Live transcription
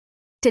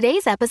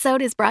Today's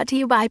episode is brought to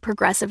you by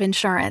Progressive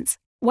Insurance.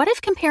 What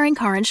if comparing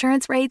car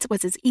insurance rates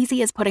was as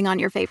easy as putting on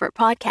your favorite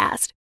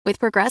podcast? With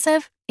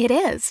Progressive, it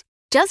is.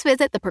 Just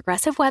visit the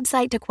Progressive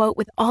website to quote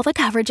with all the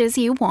coverages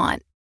you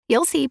want.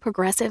 You'll see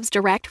Progressive's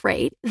direct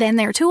rate, then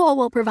their tool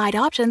will provide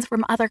options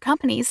from other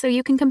companies so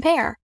you can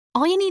compare.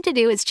 All you need to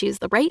do is choose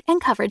the rate and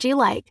coverage you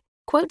like.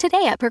 Quote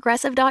today at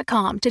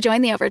Progressive.com to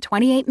join the over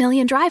 28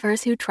 million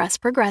drivers who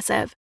trust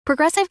Progressive.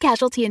 Progressive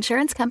Casualty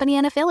Insurance Company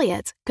and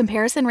Affiliates.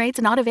 Comparison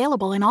rates not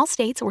available in all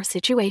states or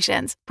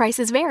situations.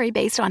 Prices vary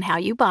based on how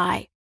you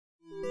buy.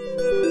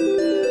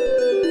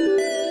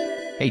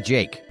 Hey,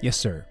 Jake. Yes,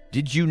 sir.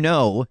 Did you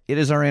know it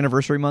is our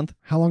anniversary month?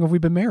 How long have we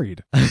been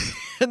married?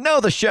 No,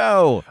 the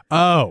show.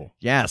 Oh.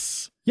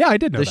 Yes. Yeah, I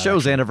did know the that.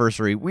 show's actually.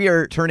 anniversary. We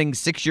are turning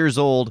 6 years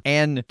old,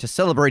 and to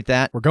celebrate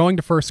that, We're going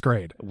to first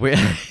grade. we're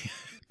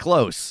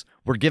close.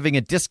 We're giving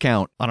a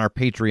discount on our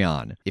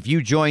Patreon. If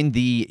you join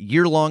the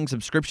year-long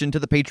subscription to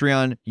the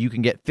Patreon, you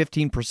can get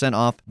 15%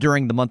 off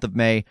during the month of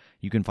May.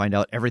 You can find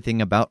out everything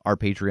about our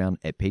Patreon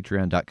at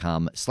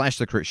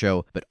patreon.com/The Crit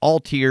Show. But all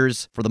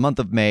tiers for the month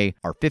of May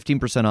are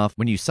 15% off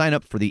when you sign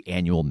up for the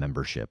annual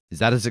membership. Is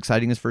that as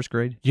exciting as first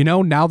grade? You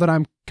know, now that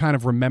I'm kind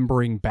of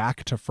remembering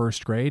back to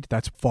first grade,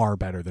 that's far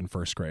better than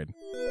first grade.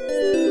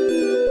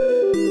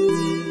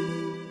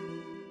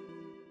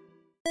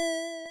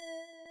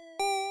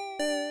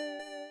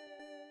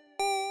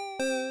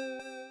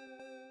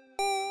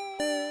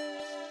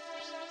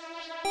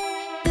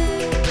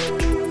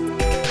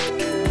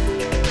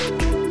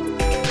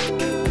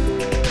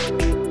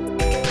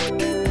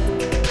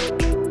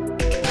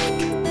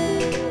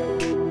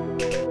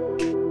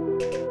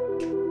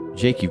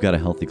 Jake, you've got a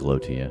healthy glow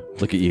to you.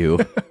 Look at you,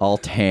 all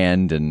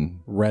tanned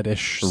and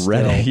Reddish.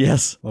 red. still,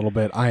 Yes. A little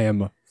bit. I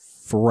am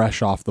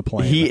fresh off the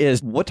plane. He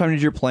is. What time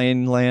did your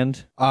plane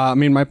land? I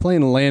mean, my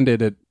plane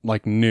landed at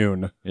like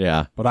noon,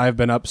 Yeah. but I've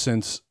been up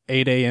since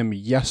 8 a.m.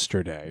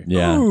 yesterday.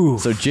 Yeah. Ooh.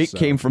 So Jake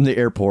came from the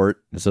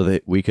airport so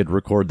that we could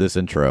record this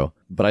intro.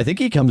 But I think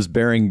he comes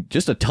bearing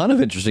just a ton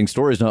of interesting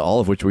stories, not all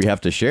of which we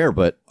have to share.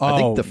 But I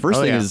think the first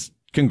thing is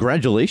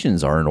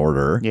congratulations are in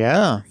order.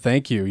 Yeah.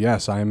 Thank you.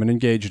 Yes, I am an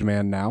engaged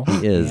man now.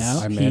 He is. Yeah.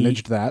 I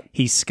managed that.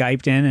 He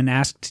Skyped in and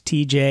asked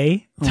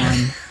TJ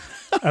on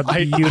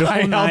a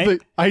beautiful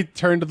night. I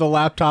turned to the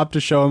laptop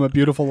to show him a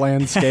beautiful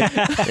landscape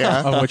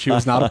of which he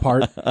was not a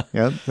part.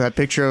 Yeah. That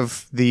picture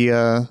of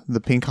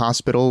the pink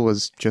hospital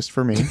was just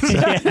for me. So.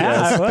 Yeah, it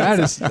was. That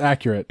is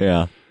accurate.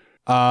 Yeah.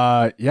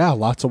 Yeah,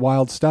 lots of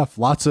wild stuff.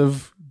 Lots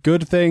of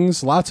good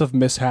things, lots of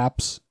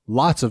mishaps,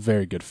 lots of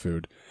very good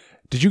food.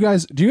 Do you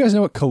guys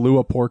know what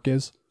Kahlua pork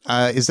is?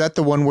 Is that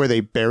the one where they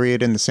bury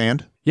it in the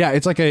sand? Yeah,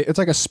 it's like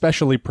a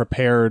specially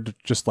prepared,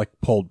 just like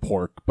pulled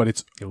pork, but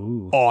it's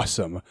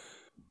awesome.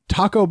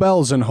 Taco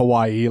Bell's in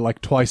Hawaii,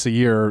 like twice a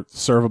year,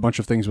 serve a bunch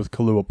of things with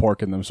Kahlua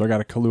pork in them. So I got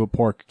a Kahlua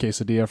pork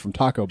quesadilla from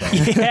Taco Bell.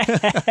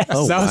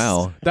 Oh,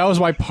 wow. That was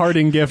my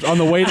parting gift. On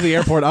the way to the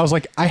airport, I was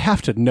like, I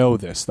have to know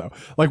this, though.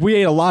 Like, we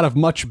ate a lot of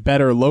much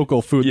better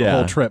local food the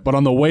whole trip, but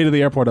on the way to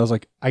the airport, I was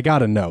like, I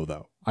gotta know,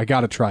 though. I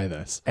gotta try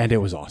this. And it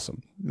was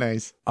awesome.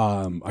 Nice.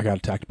 I got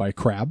attacked by a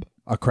crab.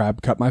 A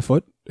crab cut my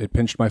foot. It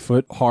pinched my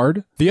foot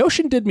hard. The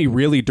ocean did me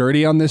really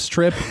dirty on this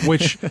trip,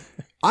 which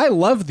I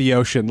love the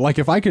ocean. Like,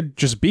 if I could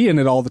just be in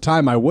it all the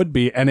time, I would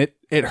be. And it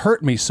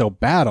hurt me so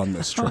bad on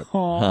this trip.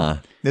 Huh.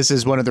 This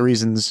is one of the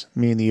reasons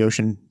me and the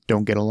ocean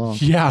don't get along.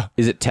 Yeah,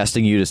 Is it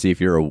testing you to see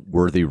if you're a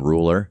worthy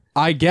ruler?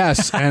 I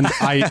guess. And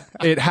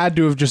it had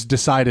to have just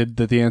decided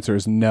that the answer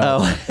is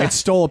no. It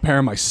stole a pair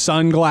of my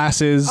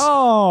sunglasses.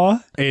 Oh,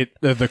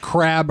 The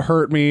crab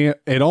hurt me.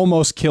 It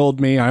almost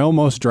killed me. I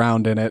almost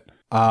drowned in it.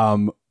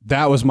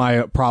 That was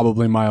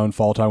probably my own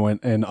fault. I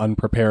went in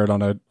unprepared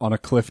on a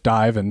cliff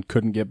dive and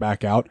couldn't get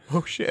back out.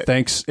 Oh, shit.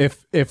 Thanks.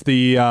 If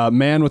the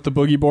man with the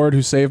boogie board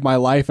who saved my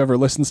life ever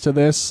listens to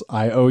this,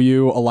 I owe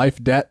you a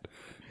life debt.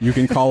 You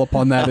can call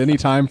upon that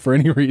anytime for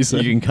any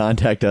reason. You can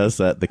contact us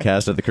at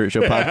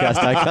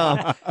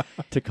thecast@thecritshowpodcast.com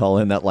to call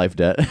in that life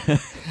debt.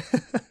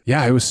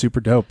 Yeah, it was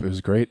super dope. It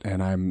was great,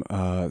 and I'm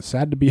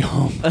sad to be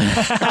home.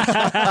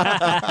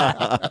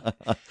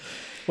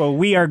 well,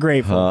 we are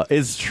grateful.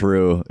 It's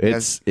true.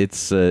 It's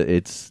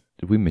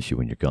we miss you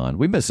when you're gone.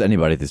 We miss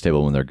anybody at this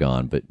table when they're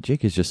gone, but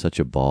Jake is just such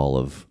a ball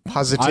of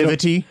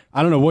Positivity.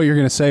 I don't know what you're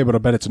going to say, but I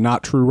bet it's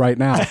not true right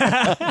now.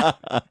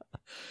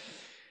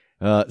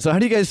 So how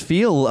do you guys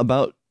feel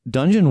about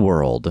Dungeon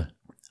World?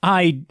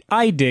 I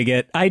dig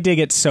it. I dig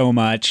it so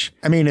much.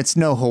 I mean, it's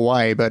no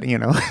Hawaii, but, you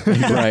know.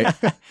 Right.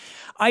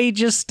 I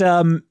just,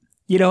 have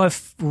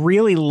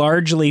really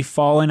largely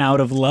fallen out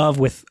of love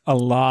with a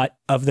lot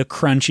of the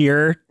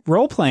crunchier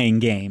role-playing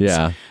games.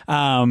 Yeah.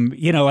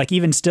 Like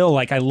even still,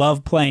 like I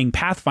love playing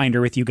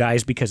Pathfinder with you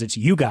guys because it's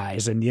you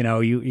guys and,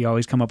 you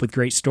always come up with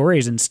great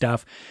stories and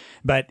stuff.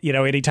 But,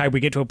 anytime we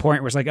get to a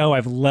point where it's like, oh,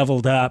 I've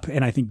leveled up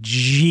and I think,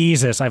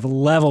 Jesus, I've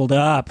leveled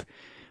up.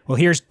 Well,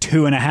 here's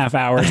 2.5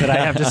 hours that I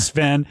have to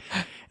spend.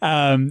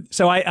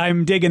 So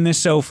I'm digging this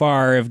so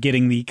far of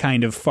getting the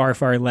kind of far,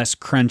 far less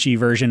crunchy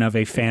version of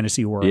a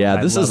fantasy world. Yeah,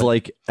 I this love is it.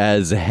 like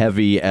as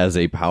heavy as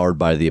a Powered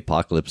by the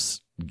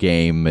Apocalypse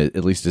game,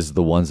 at least is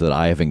the ones that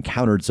I have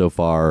encountered so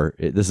far,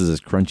 this is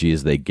as crunchy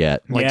as they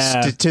get. Like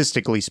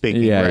statistically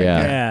speaking, Yeah, right?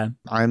 Yeah.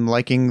 I'm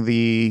liking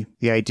the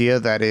idea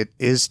that it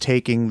is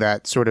taking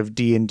that sort of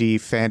D&D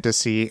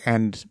fantasy,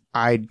 and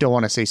I don't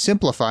want to say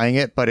simplifying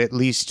it, but at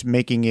least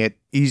making it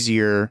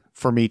easier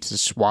for me to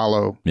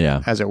swallow,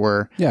 as it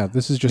were. Yeah,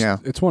 this is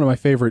just, it's one of my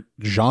favorite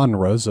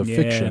genres of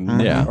fiction.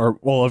 Yeah. Or,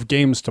 well, of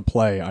games to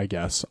play, I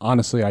guess.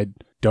 Honestly, I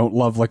don't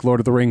love like Lord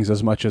of the Rings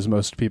as much as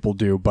most people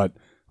do, but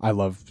I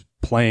love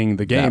playing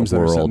the games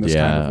that are set in this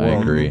kind of world.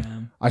 I agree.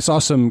 I saw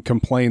some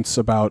complaints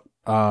about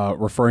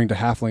referring to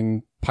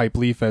halfling pipe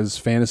leaf as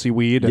fantasy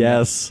weed. And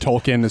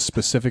Tolkien is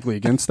specifically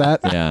against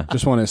that.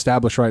 Just want to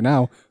establish right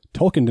now,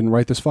 Tolkien didn't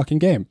write this fucking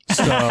game.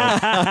 So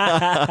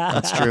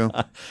that's true.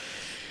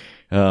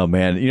 Oh,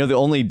 man. You know, the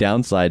only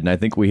downside, and I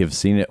think we have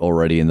seen it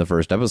already in the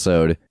first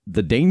episode,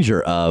 the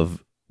danger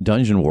of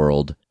Dungeon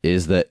World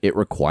is that it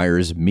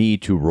requires me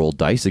to roll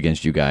dice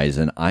against you guys,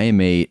 and I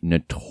am a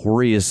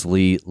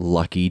notoriously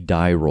lucky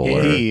die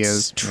roller. He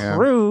is.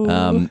 True.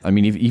 I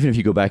mean, even if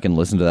you go back and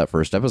listen to that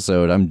first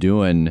episode, I'm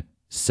doing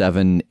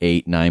 7,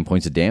 8, 9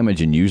 points of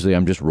damage, and usually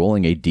I'm just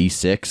rolling a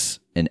d6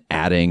 and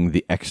adding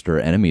the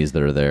extra enemies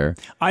that are there.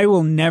 I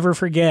will never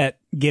forget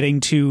getting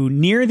to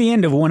near the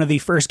end of one of the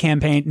first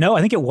campaign. No, I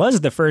think it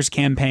was the first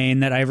campaign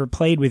that I ever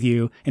played with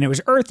you, and it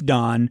was Earth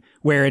Dawn,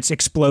 where it's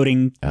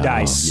exploding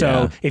dice.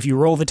 So if you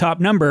roll the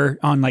top number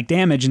on like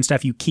damage and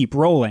stuff, you keep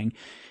rolling.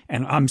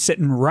 And I'm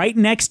sitting right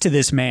next to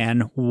this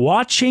man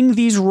watching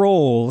these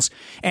rolls.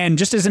 And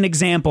just as an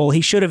example,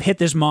 he should have hit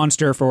this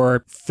monster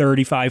for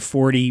 35,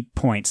 40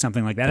 points,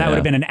 something like that. That would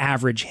have been an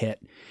average hit.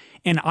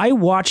 And I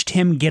watched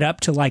him get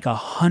up to like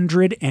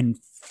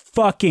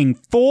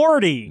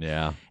 140.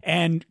 Yeah.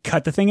 And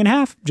cut the thing in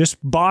half. Just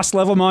boss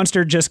level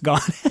monster, just gone.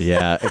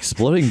 Yeah.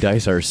 Exploding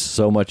dice are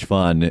so much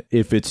fun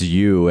if it's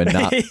you and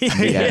not the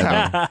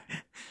enemy.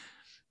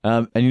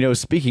 And, you know,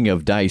 speaking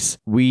of dice,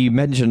 we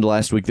mentioned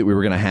last week that we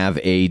were going to have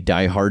a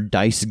Die Hard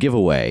Dice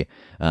giveaway.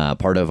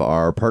 Part of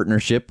our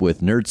partnership with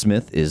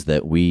Nerdsmith is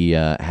that we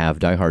have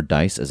Die Hard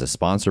Dice as a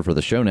sponsor for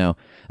the show now.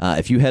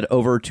 If you head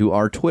over to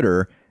our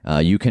Twitter,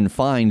 you can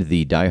find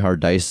the Die Hard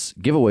Dice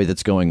giveaway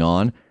that's going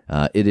on.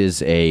 It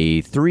is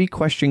a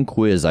 3-question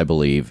quiz, I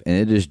believe, and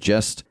it is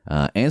just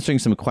answering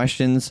some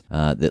questions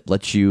that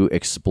lets you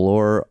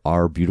explore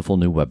our beautiful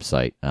new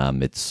website.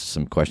 It's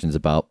some questions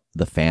about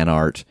the fan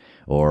art,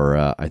 or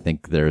I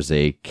think there's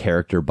a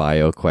character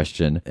bio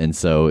question. And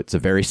so it's a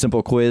very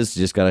simple quiz.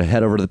 You just got to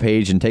head over to the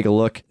page and take a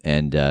look.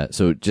 And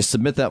so just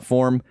submit that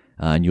form,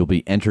 and you'll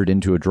be entered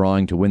into a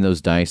drawing to win those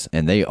dice.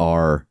 And they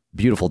are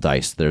beautiful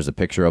dice. There's a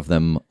picture of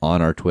them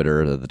on our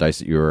Twitter, the dice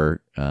that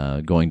you're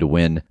going to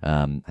win.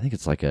 I think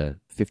it's like a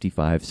 $55,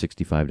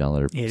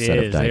 $65 set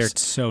of dice. They're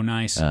so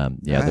nice.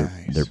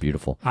 They're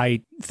beautiful.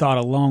 I thought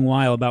a long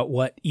while about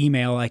what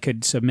email I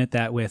could submit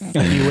that with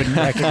that you wouldn't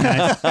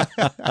recognize.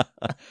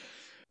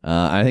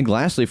 I think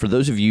lastly, for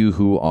those of you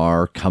who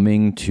are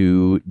coming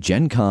to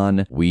Gen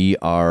Con, we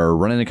are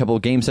running a couple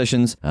of game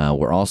sessions.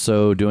 We're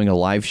also doing a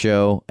live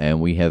show,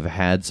 and we have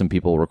had some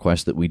people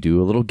request that we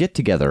do a little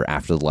get-together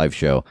after the live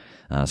show.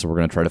 So we're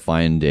going to try to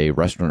find a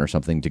restaurant or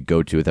something to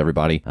go to with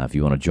everybody if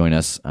you want to join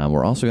us.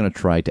 We're also going to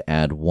try to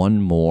add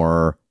one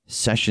more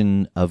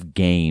session of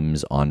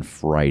games on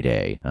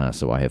Friday.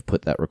 So I have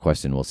put that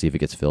request in. We'll see if it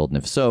gets filled. And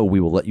if so, we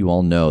will let you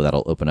all know.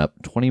 That'll open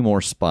up 20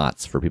 more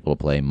spots for people to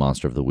play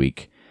Monster of the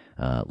Week.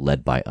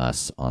 Led by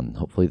us on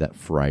hopefully that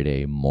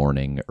Friday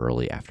morning,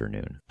 early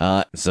afternoon.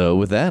 So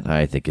with that,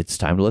 I think it's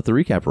time to let the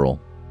recap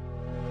roll.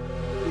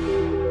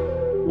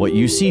 What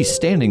you see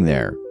standing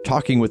there,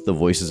 talking with the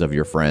voices of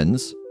your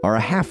friends, are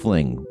a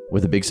halfling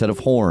with a big set of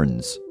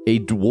horns, a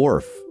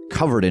dwarf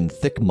covered in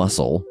thick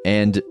muscle,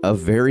 and a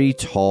very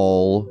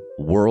tall,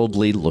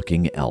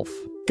 worldly-looking elf.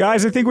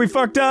 Guys, I think we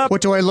fucked up.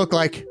 What do I look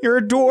like? You're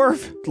a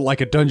dwarf.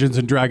 like a Dungeons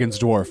and Dragons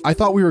dwarf. I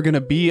thought we were going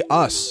to be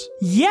us.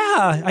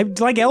 Yeah, I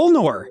like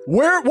Elnor.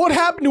 What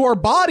happened to our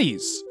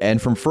bodies?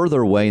 And from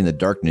further away in the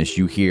darkness,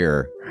 you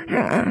hear...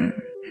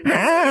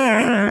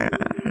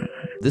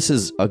 This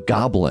is a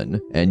goblin,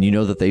 and you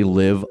know that they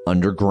live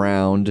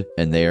underground,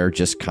 and they are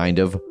just kind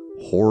of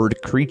horde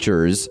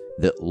creatures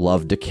that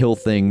love to kill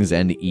things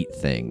and eat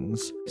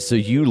things. So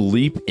you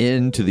leap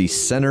into the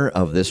center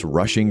of this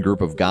rushing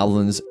group of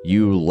goblins,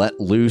 you let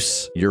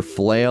loose your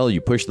flail,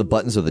 you push the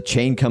button so the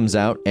chain comes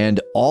out, and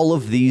all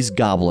of these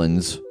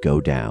goblins go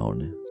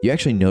down. You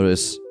actually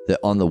notice that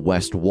on the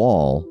west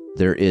wall,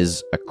 there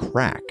is a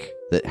crack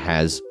that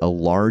has a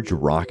large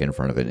rock in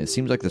front of it. And it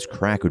seems like this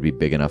crack would be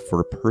big enough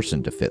for a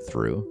person to fit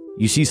through.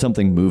 You see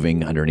something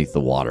moving underneath the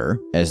water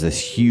as this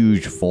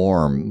huge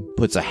form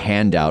puts a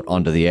hand out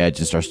onto the edge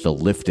and starts to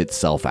lift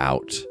itself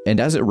out. And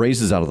as it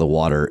raises out of the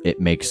water, it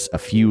makes a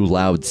few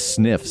loud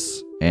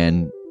sniffs.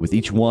 And with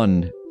each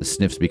one, the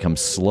sniffs become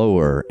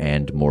slower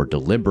and more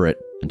deliberate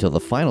until the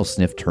final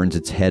sniff turns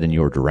its head in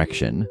your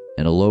direction.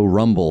 And a low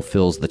rumble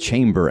fills the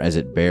chamber as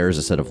it bears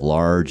a set of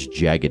large,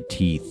 jagged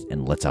teeth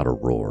and lets out a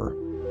roar.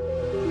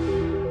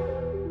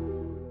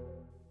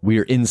 We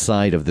are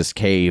inside of this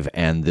cave,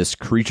 and this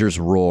creature's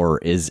roar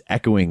is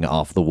echoing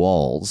off the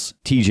walls.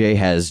 TJ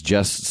has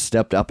just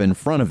stepped up in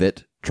front of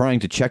it, trying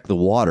to check the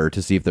water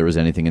to see if there was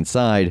anything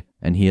inside,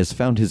 and he has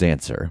found his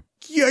answer.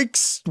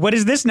 Yikes. What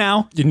is this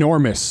now?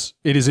 Enormous.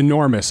 It is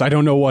enormous. I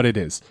don't know what it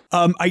is.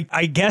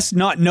 I guess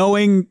not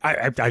knowing,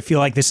 I feel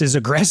like this is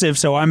aggressive,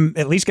 so I'm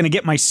at least going to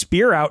get my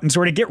spear out and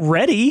sort of get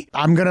ready.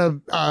 I'm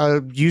going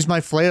to use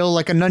my flail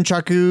like a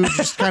nunchaku,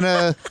 just kind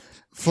of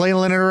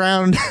flailing it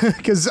around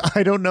because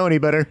I don't know any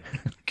better.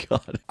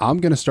 God. I'm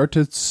going to start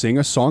to sing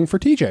a song for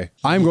TJ.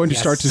 I'm going to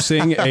start to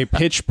sing a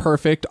pitch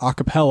perfect a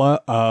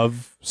cappella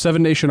of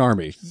Seven Nation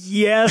Army.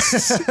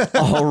 Yes.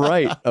 All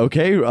right.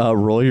 Okay.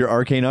 Roll your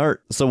arcane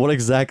art. So what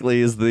exactly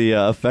is the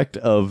effect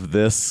of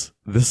this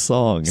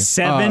song?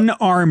 7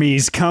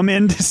 armies come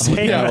in to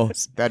save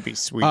us. That'd be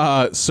sweet.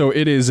 So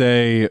it is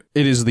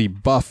the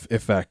buff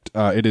effect.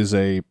 It is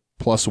a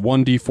plus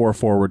 1d4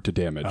 forward to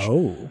damage.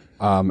 Oh.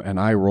 And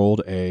I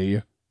rolled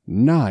a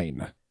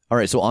 9. All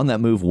right. So on that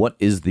move, what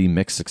is the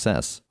mixed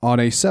success? On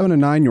a 7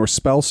 and 9, your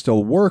spell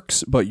still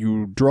works, but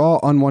you draw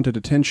unwanted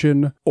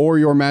attention, or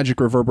your magic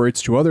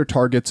reverberates to other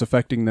targets,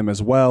 affecting them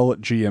as well.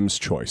 GM's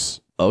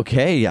choice.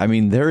 Okay. I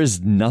mean, there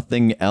is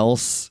nothing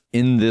else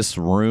in this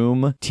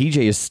room. TJ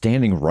is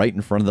standing right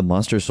in front of the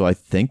monster, so I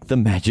think the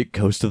magic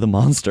goes to the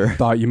monster.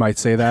 Thought you might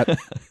say that.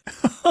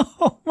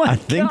 Oh my I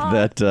think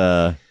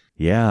that,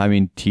 yeah, I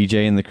mean,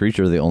 TJ and the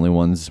creature are the only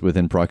ones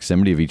within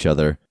proximity of each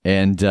other.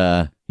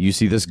 And you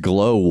see this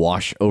glow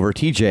wash over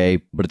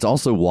TJ, but it's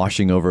also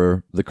washing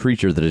over the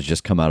creature that has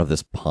just come out of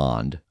this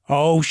pond.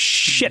 Oh,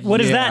 shit.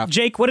 What is Yeah. that,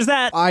 Jake? What is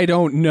that? I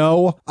don't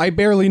know. I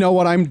barely know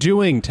what I'm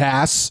doing,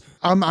 Tass.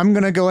 I'm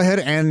going to go ahead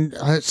and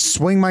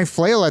swing my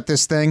flail at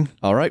this thing.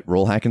 All right,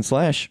 roll hack and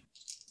slash.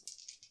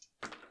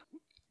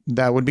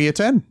 That would be a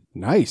 10.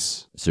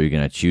 Nice. So you're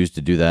going to choose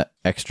to do that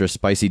extra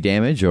spicy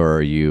damage, or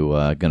are you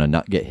going to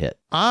not get hit?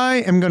 I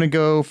am going to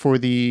go for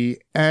the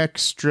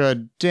extra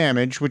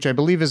damage, which I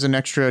believe is an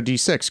extra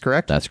d6,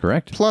 correct? That's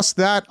correct. Plus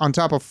that on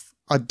top of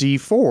a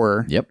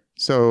d4. Yep.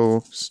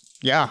 So,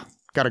 yeah,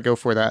 got to go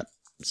for that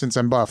since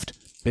I'm buffed.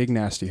 Big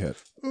nasty hit.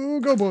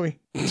 Ooh, go boy.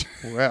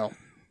 Well,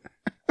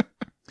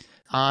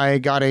 I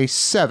got a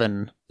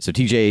 7. So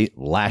TJ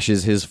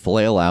lashes his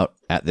flail out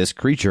at this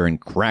creature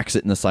and cracks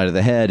it in the side of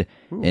the head,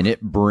 and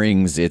it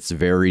brings its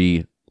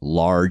very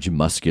large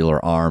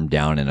muscular arm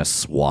down in a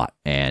swat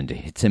and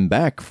hits him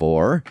back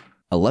for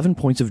 11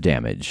 points of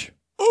damage.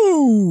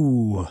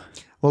 Ooh.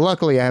 Well,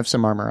 luckily I have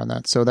some armor on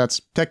that, so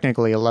that's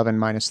technically 11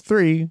 minus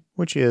 3,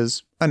 which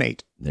is an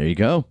 8. There you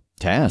go.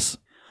 Tass.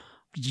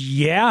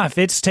 Yeah, if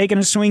it's taking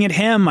a swing at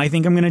him, I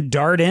think I'm going to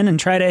dart in and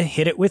try to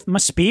hit it with my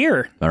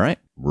spear. All right.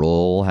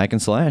 Roll hack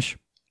and slash.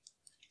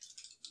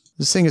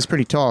 This thing is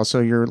pretty tall, so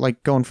you're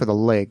like going for the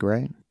leg,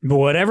 right? But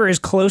whatever is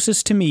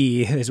closest to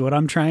me is what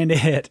I'm trying to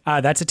hit.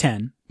 That's a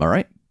 10. All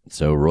right.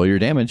 So roll your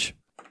damage.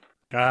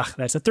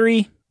 That's a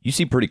 3. You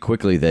see pretty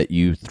quickly that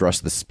you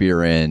thrust the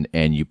spear in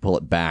and you pull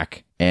it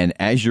back. And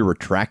as you're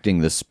retracting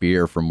the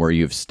spear from where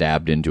you've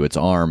stabbed into its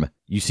arm,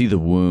 you see the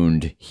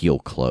wound heal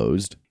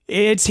closed.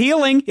 It's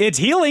healing. It's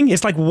healing.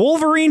 It's like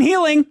Wolverine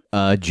healing.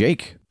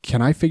 Jake.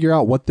 Can I figure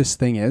out what this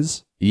thing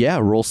is? Yeah,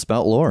 roll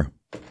spout lore.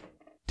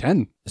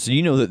 10. So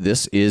you know that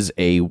this is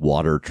a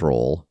water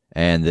troll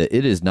and that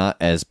it is not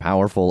as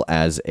powerful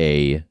as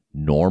a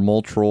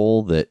normal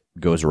troll that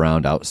goes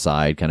around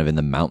outside kind of in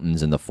the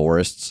mountains and the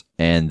forests,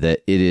 and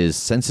that it is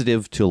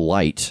sensitive to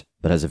light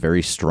but has a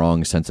very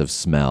strong sense of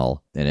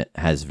smell, and it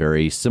has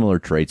very similar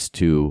traits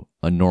to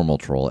a normal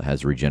troll. It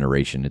has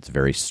regeneration. It's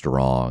very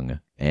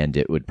strong, and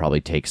it would probably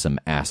take some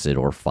acid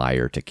or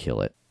fire to kill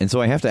it. And so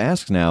I have to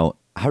ask now,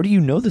 how do you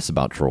know this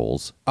about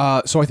trolls?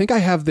 So I think I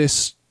have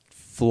this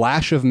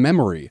flash of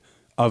memory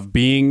of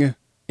being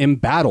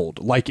embattled,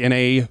 like in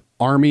a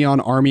army on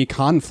army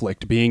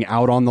conflict, being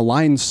out on the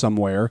lines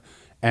somewhere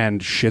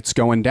and shit's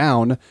going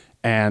down,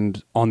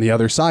 and on the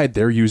other side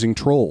they're using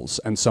trolls,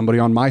 and somebody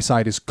on my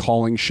side is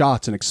calling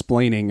shots and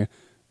explaining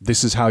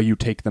this is how you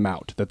take them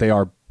out, that they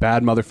are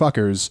bad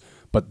motherfuckers,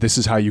 but this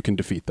is how you can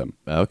defeat them.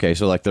 Okay,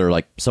 so like they're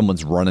like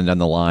someone's running down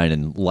the line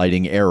and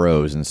lighting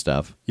arrows and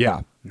stuff.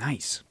 Yeah.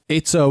 Nice.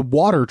 It's a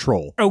water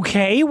troll.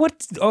 Okay, what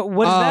does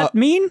that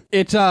mean?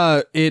 It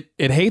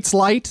hates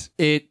light,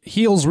 it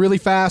heals really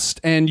fast,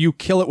 and you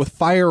kill it with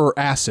fire or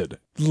acid.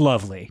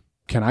 Lovely.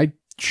 Can I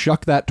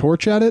chuck that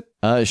torch at it?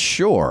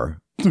 Sure.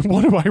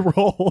 What do I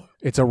roll?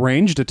 It's a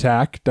ranged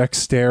attack,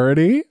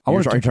 dexterity.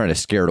 You're trying to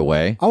scare it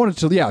away. I wanted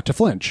to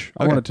flinch.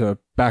 I wanted to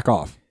back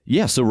off.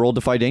 Yeah, so roll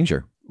Defy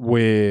Danger.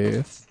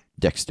 With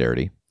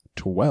Dexterity.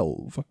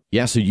 12.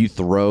 Yeah, so you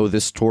throw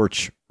this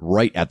torch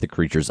right at the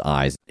creature's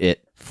eyes.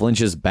 It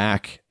flinches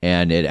back,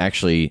 and it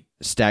actually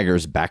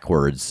staggers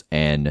backwards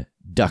and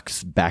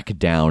ducks back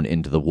down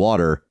into the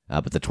water,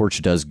 but the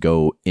torch does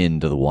go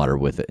into the water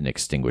with it and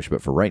extinguish.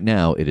 But for right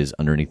now, it is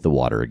underneath the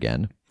water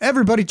again.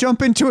 Everybody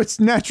jump into its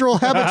natural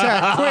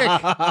habitat,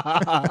 quick!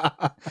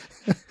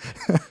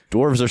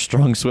 Dwarves are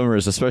strong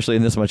swimmers, especially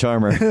in this much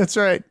armor. That's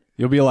right.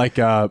 You'll be like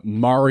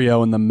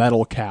Mario in the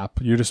metal cap.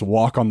 You just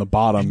walk on the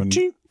bottom and...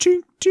 Chink,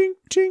 chink, chink,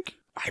 chink.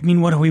 I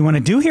mean, what do we want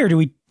to do here? Do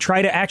we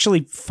try to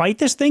actually fight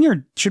this thing,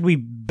 or should we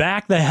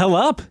back the hell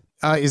up?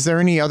 Is there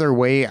any other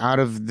way out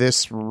of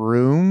this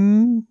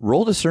room?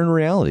 Roll discern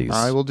realities.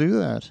 I will do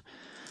that.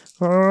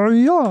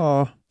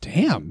 Yeah.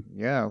 Damn.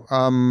 Yeah.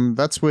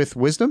 That's with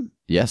wisdom?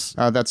 Yes.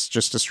 That's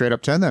just a straight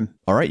up 10 then.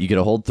 All right, you get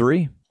a hold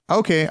 3.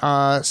 Okay,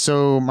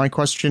 so my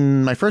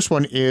first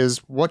one is,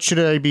 what should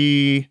I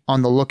be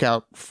on the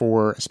lookout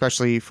for,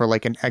 especially for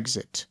like an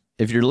exit?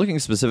 If you're looking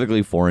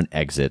specifically for an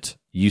exit,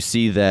 you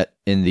see that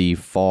in the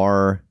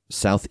far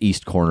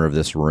southeast corner of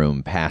this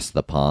room, past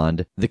the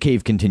pond, the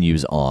cave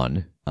continues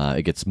on.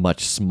 It gets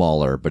much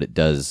smaller, but it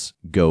does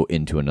go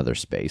into another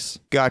space.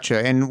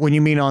 Gotcha. And when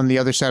you mean on the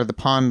other side of the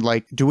pond,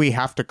 like, do we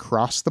have to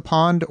cross the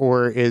pond,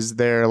 or is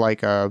there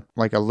like a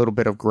little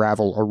bit of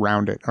gravel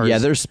around it? Or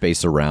There's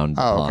space around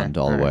the pond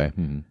all the way.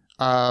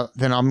 Mm-hmm.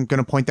 Then I'm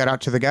going to point that out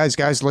to the guys.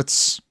 Guys,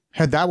 let's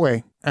head that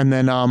way. And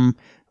then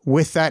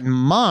with that in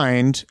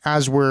mind,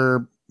 as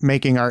we're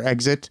making our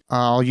exit,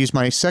 I'll use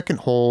my second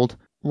hold.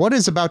 What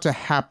is about to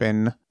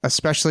happen,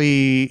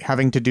 especially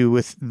having to do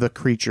with the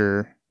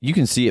creature? You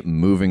can see it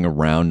moving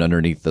around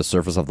underneath the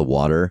surface of the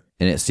water,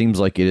 and it seems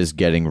like it is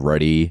getting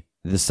ready.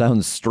 This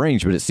sounds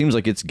strange, but it seems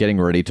like it's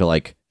getting ready to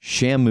like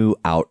shamu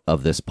out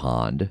of this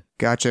pond.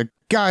 Gotcha.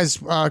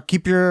 Guys,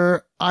 keep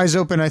your eyes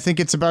open. I think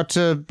it's about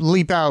to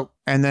leap out.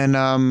 And then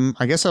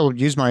I guess I'll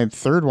use my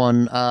third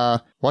one.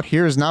 What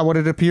here is not what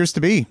it appears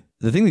to be.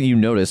 The thing that you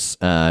notice,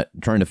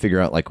 trying to figure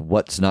out like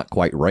what's not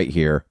quite right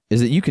here, is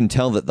that you can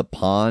tell that the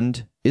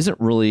pond isn't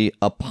really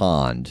a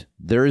pond.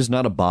 There is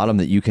not a bottom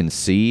that you can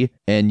see,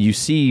 and you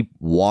see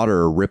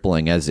water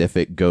rippling as if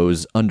it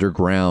goes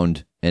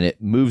underground, and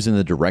it moves in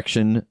the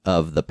direction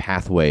of the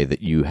pathway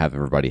that you have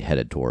everybody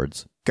headed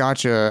towards.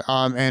 Gotcha.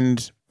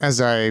 And as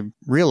I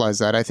realize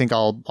that, I think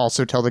I'll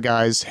also tell the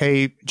guys,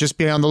 hey, just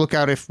be on the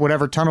lookout. If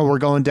whatever tunnel we're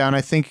going down, I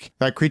think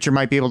that creature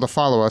might be able to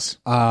follow us.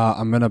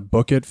 I'm going to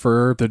book it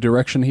for the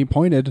direction he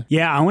pointed.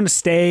 Yeah, I want to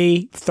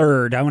stay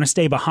third. I want to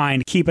stay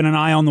behind, keeping an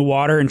eye on the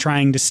water and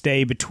trying to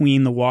stay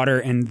between the water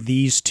and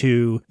these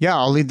two. Yeah,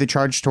 I'll lead the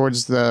charge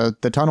towards the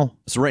tunnel.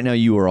 So right now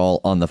you are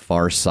all on the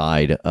far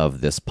side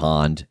of this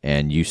pond,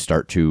 and you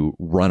start to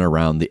run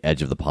around the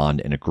edge of the pond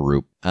in a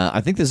group.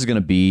 I think this is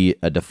going to be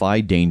a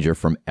defy danger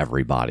from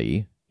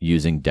everybody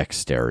using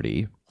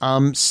dexterity.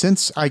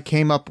 Since I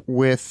came up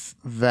with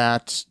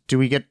that, do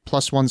we get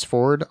 +1s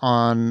forward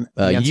on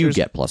the answers? You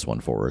get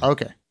 +1 forward.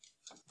 Okay.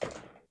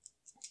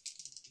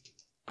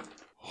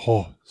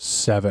 Oh,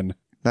 7.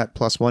 That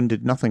 +1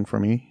 did nothing for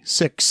me.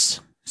 6.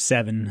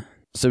 7.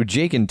 So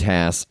Jake and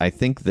Tass, I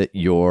think that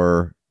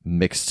your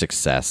mixed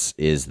success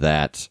is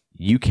that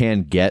you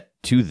can get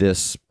to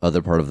this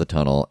other part of the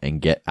tunnel and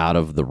get out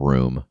of the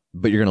room,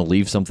 but you're going to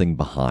leave something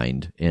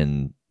behind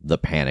in the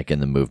panic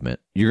and the movement.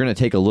 You're going to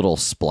take a little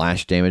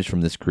splash damage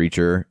from this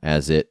creature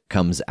as it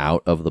comes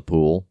out of the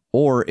pool,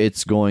 or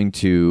it's going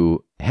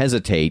to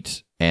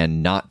hesitate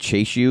and not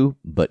chase you,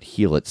 but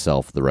heal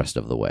itself the rest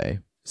of the way.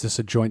 Is this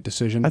a joint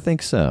decision? I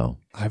think so.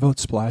 I vote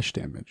splash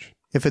damage.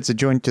 If it's a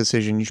joint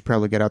decision, you should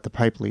probably get out the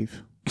pipe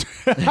leaf.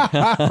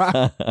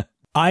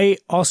 I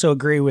also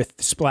agree with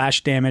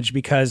splash damage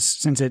because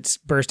since it's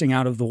bursting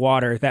out of the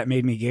water, that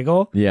made me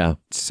giggle. Yeah.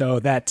 So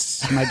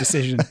that's my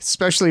decision.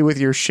 Especially with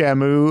your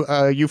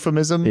shamu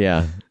euphemism.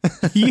 Yeah.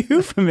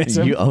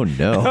 Euphemism. Oh,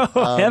 no.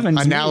 Oh,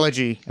 heavens.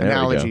 Analogy.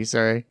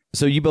 Sorry.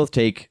 So you both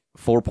take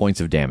 4 points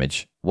of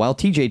damage, while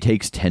TJ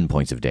takes 10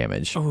 points of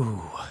damage.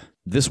 Ooh.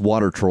 This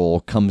water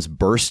troll comes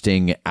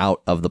bursting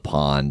out of the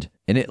pond,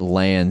 and it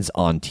lands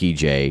on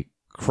TJ,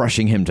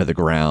 crushing him to the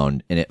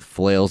ground, and it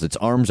flails its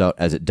arms out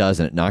as it does,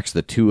 and it knocks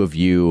the two of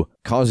you,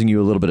 causing you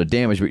a little bit of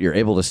damage, but you're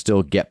able to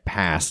still get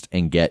past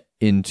and get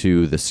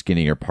into the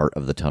skinnier part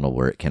of the tunnel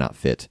where it cannot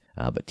fit.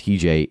 But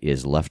TJ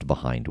is left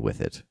behind with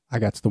it. I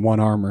got the 1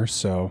 armor,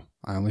 so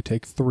I only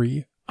take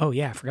 3. Oh,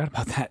 yeah, I forgot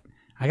about that.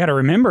 I got to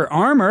remember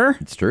armor.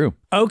 It's true.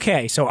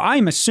 Okay, so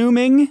I'm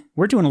assuming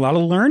we're doing a lot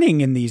of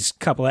learning in these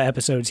couple of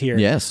episodes here.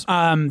 Yes.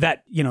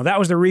 That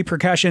was the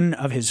repercussion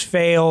of his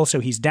fail. So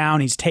he's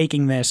down, he's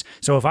taking this.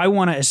 So if I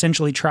want to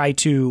essentially try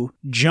to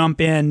jump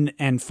in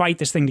and fight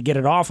this thing to get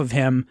it off of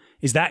him,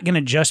 is that going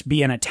to just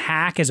be an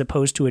attack as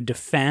opposed to a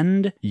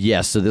defend?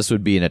 Yes, so this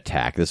would be an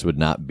attack. This would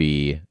not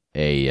be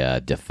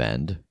a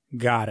defend.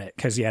 Got it.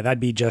 Because, that'd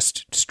be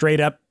just straight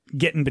up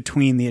getting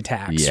between the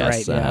attacks,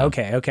 yes, right? Yeah,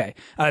 okay.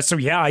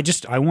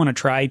 I want to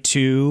try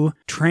to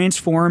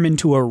transform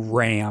into a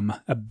ram,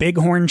 a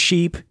bighorn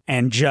sheep,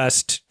 and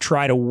just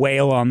try to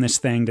wail on this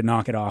thing to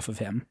knock it off of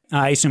him.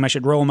 I assume I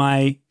should roll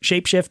my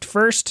shapeshift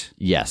first?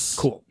 Yes.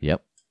 Cool.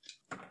 Yep.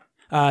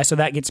 So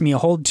that gets me a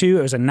hold 2.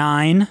 It was a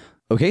 9.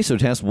 Okay, so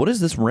Tass, what does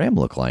this ram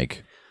look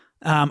like?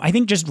 I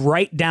think just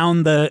right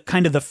down the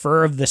kind of the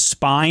fur of the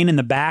spine and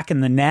the back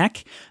and the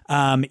neck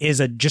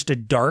is just a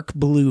dark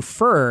blue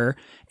fur.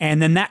 And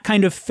then that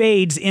kind of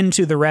fades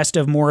into the rest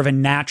of more of a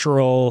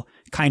natural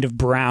kind of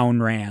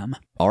brown ram.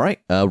 All right.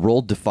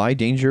 Roll Defy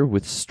Danger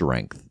with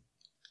Strength.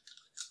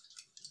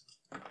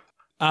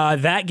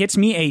 That gets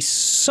me a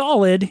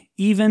solid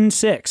even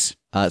 6.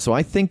 So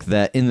I think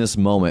that in this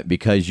moment,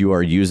 because you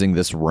are using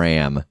this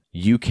ram,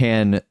 you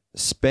can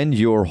spend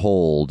your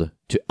hold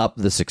to up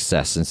the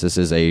success since this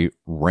is a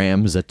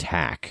ram's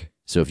attack.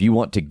 So if you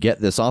want to get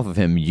this off of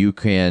him, you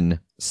can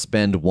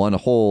spend one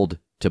hold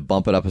to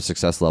bump it up a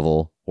success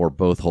level or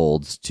both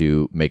holds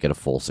to make it a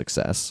full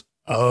success.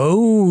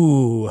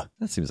 Oh.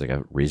 That seems like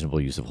a reasonable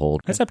use of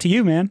hold. That's up to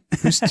you, man.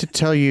 Who's to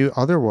tell you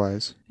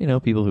otherwise? You know,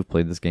 people who've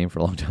played this game for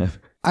a long time.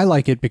 I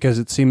like it because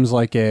it seems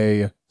like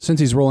since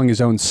he's rolling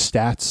his own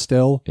stats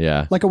still,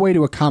 Yeah. like a way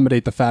to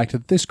accommodate the fact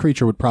that this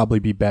creature would probably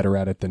be better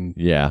at it than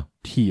Yeah.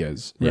 he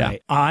is. Yeah.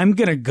 Right. I'm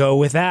going to go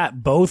with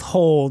that. Both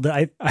hold.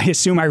 I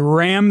assume I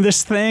ram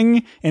this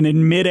thing and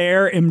in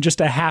midair am just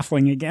a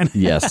halfling again.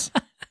 Yes.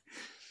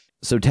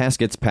 So Tass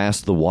gets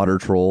past the water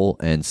troll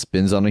and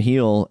spins on a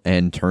heel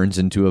and turns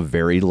into a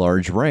very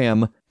large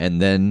ram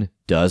and then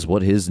does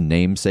what his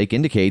namesake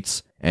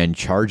indicates and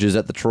charges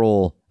at the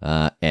troll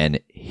and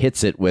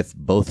hits it with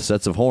both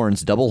sets of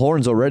horns. Double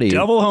horns already.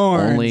 Double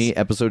horns. Only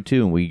episode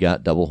 2 and we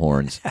got double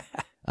horns.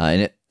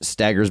 And it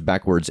staggers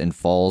backwards and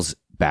falls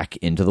back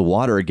into the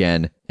water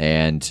again.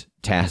 And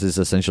Tass is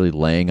essentially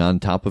laying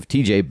on top of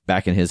TJ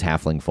back in his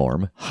halfling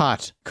form.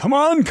 Hot. Come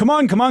on.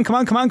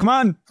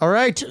 All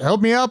right,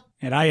 help me up.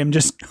 And I am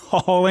just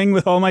hauling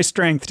with all my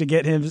strength to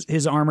get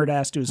his armored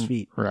ass to his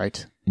feet.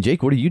 Right.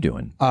 Jake, what are you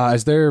doing?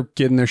 As they're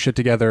getting their shit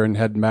together and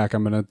heading back,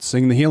 I'm going to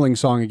sing the healing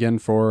song again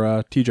for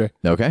TJ.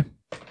 Okay.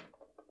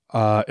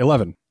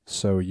 11.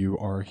 So you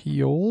are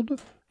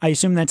healed. I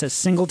assume that's a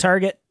single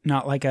target,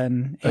 not like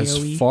an AoE.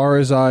 As far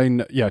as I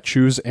know,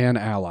 choose an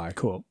ally.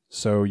 Cool.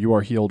 So you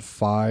are healed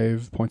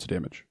 5 points of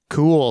damage.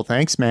 Cool.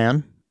 Thanks,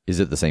 man. Is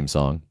it the same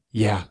song?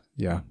 Yeah.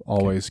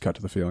 Always cut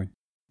to the feeling.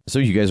 So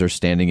you guys are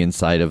standing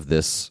inside of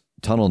this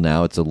tunnel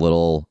now. It's a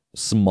little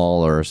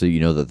smaller, so you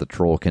know that the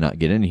troll cannot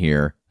get in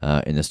here.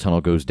 And this tunnel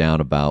goes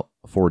down about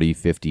 40,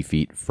 50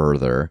 feet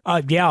further.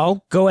 Yeah,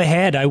 I'll go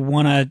ahead. I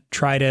want to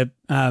try to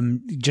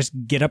just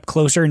get up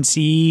closer and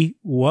see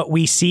what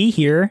we see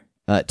here.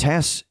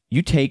 Tass,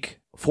 you take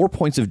 4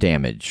 points of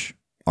damage,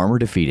 armor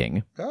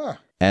defeating,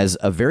 as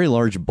a very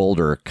large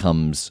boulder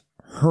comes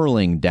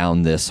hurling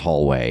down this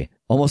hallway,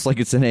 almost like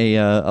it's in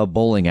a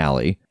bowling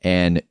alley,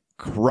 and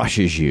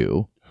crushes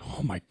you.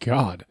 Oh my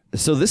god.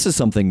 So this is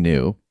something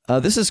new.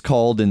 This is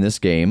called, in this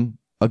game,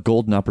 a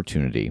golden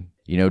opportunity.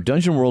 You know,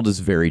 Dungeon World is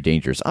very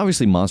dangerous.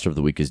 Obviously, Monster of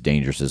the Week is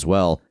dangerous as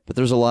well, but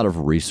there's a lot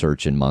of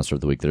research in Monster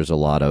of the Week. There's a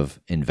lot of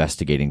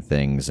investigating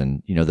things,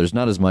 and, you know, there's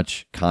not as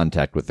much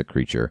contact with the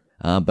creature.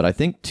 But I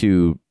think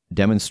to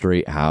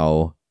demonstrate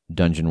how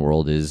Dungeon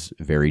World is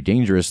very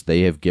dangerous,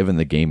 they have given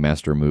the Game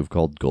Master a move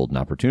called Golden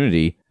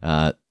Opportunity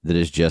that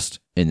is just,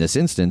 in this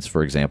instance,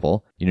 for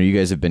example, you know, you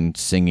guys have been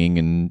singing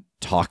and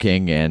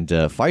talking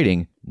and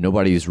fighting.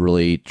 Nobody's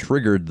really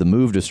triggered the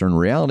move Discern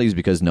Realities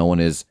because no one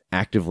is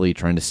actively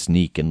trying to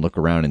sneak and look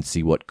around and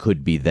see what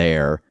could be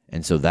there.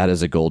 And so that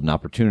is a golden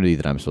opportunity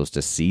that I'm supposed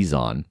to seize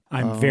on.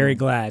 I'm very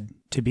glad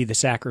to be the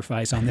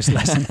sacrifice on this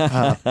lesson.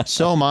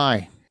 So am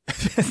I.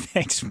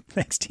 Thanks,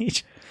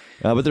 Teach.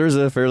 But there is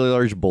a fairly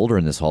large boulder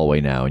in this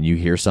hallway now, and you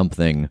hear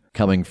something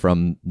coming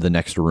from the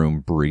next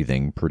room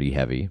breathing pretty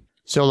heavy.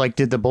 So, like,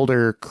 did the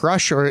boulder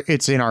crush or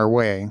it's in our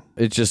way?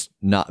 It's just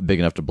not big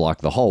enough to block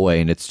the hallway,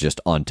 and it's just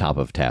on top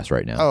of Tass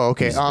right now. Oh,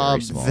 okay. It's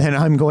very small. Then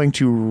I'm going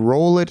to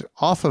roll it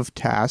off of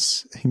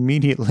Tass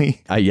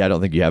immediately. I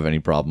don't think you have any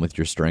problem with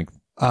your strength.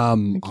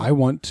 I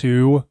want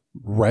to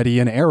ready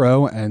an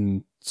arrow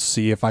and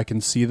see if I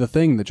can see the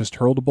thing that just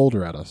hurled a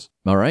boulder at us.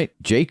 All right.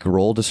 Jake,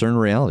 roll Discern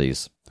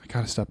Realities. I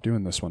gotta stop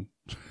doing this one.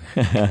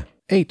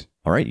 8.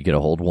 All right. You get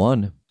a hold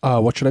 1.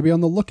 What should I be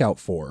on the lookout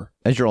for?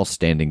 As you're all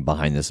standing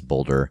behind this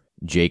boulder,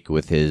 Jake,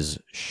 with his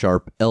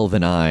sharp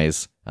elven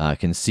eyes,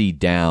 can see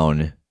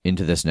down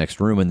into this next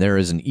room, and there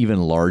is an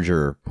even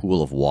larger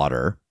pool of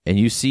water. And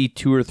you see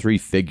 2 or 3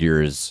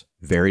 figures,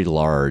 very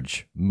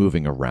large,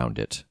 moving around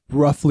it.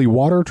 Roughly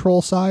water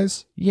troll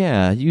size?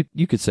 Yeah,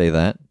 you could say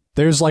that.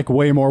 There's like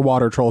way more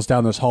water trolls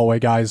down this hallway,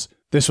 guys.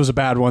 This was a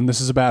bad one. This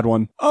is a bad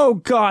one. Oh,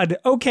 God.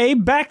 Okay,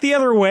 back the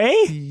other way?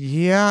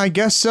 Yeah, I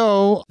guess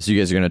so. So you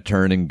guys are going to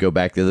turn and go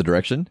back the other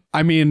direction?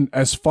 I mean,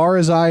 as far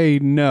as I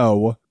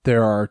know,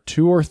 there are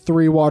 2 or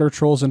 3 water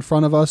trolls in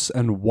front of us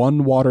and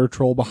 1 water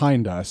troll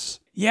behind us.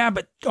 Yeah,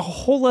 but a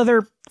whole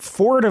other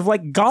fort of,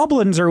 like,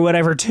 goblins or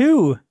whatever,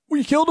 too.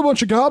 We killed a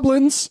bunch of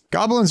goblins.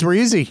 Goblins were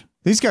easy.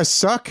 These guys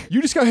suck.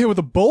 You just got hit with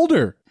a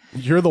boulder.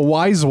 You're the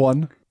wise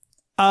one.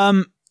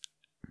 I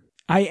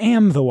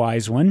am the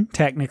wise one,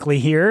 technically,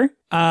 here.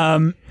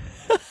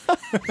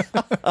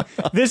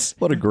 This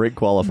What a great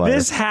qualifier.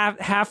 This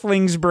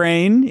halfling's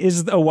brain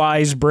is a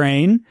wise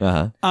brain.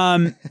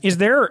 Uh-huh. Is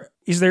there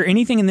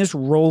anything in this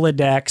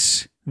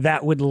Rolodex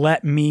that would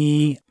let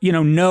me,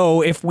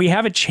 know if we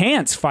have a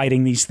chance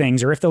fighting these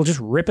things or if they'll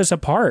just rip us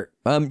apart?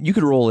 You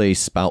could roll a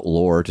spout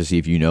lore to see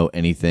if you know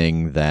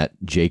anything that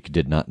Jake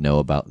did not know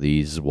about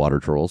these water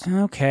trolls.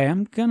 Okay,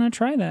 I'm gonna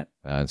try that.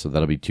 So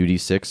that'll be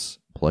 2d6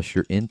 plus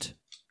your int.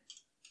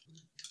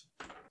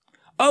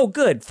 Oh,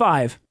 good,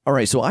 5. All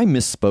right, so I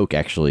misspoke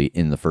actually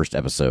in the first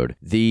episode.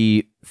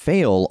 The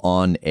fail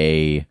on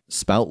a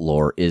spout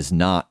lore is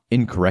not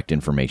incorrect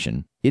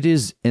information. It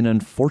is an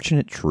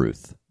unfortunate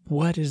truth.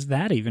 What does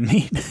that even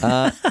mean?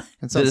 That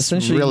sounds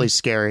essentially really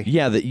scary.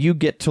 Yeah, that you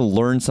get to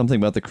learn something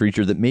about the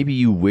creature that maybe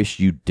you wish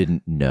you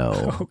didn't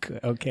know.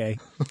 Okay.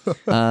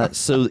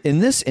 So in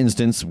this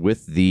instance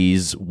with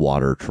these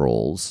water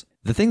trolls,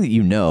 the thing that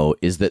you know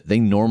is that they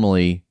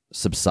normally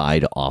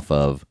subside off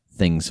of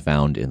things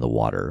found in the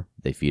water.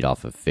 They feed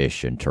off of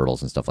fish and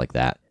turtles and stuff like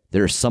that.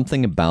 There's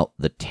something about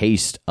the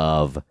taste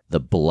of the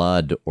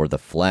blood or the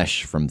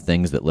flesh from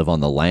things that live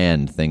on the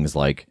land, things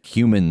like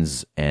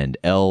humans and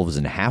elves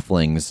and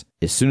halflings.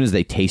 As soon as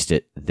they taste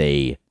it,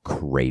 they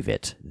crave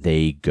it.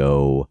 They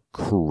go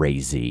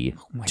crazy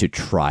to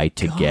try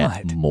to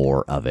get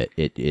more of it.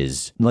 It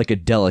is like a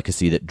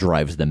delicacy that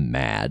drives them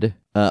mad.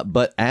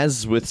 But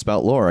as with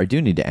Spout lore, I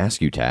do need to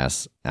ask you,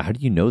 Tass, how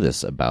do you know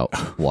this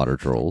about water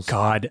trolls?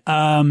 God.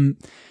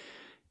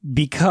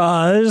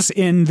 Because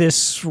in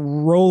this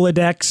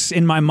Rolodex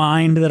in my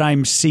mind that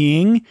I'm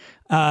seeing,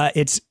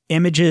 it's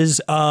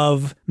images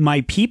of my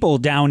people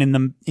down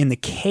in the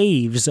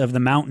caves of the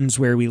mountains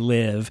where we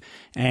live.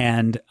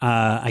 And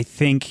I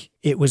think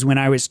it was when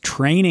I was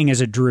training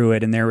as a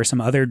druid and there were some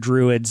other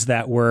druids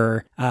that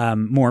were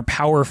more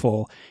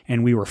powerful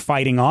and we were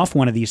fighting off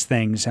one of these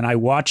things. And I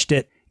watched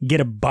it get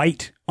a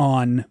bite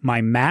on my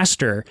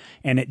master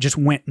and it just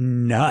went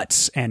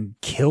nuts and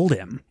killed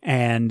him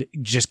and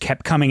just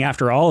kept coming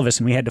after all of us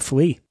and we had to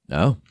flee.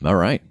 Oh, all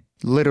right.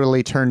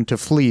 Literally turned to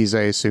fleas,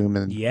 I assume,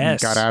 and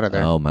Yes. got out of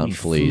there. Oh, mountain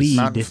fleas. fleed.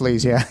 Mountain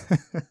fleas, yeah.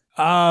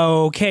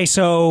 Okay,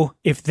 so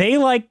if they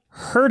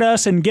hurt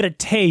us and get a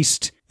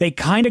taste, they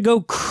kind of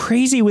go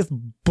crazy with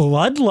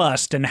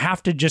bloodlust and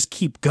have to just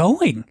keep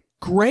going.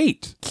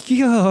 Great.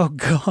 Oh,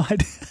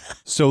 God.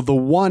 So the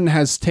one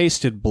has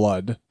tasted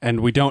blood,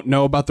 and we don't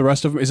know about the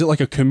rest of them. Is it like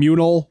a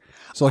communal?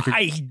 So like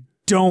I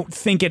don't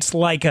think it's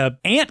like a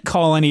ant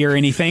colony or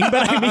anything,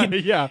 but I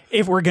mean, yeah.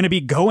 if we're going to be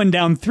going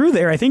down through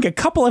there, I think a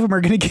couple of them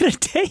are going to get a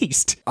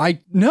taste. I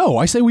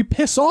say we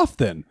piss off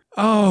then.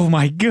 Oh,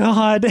 my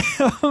God.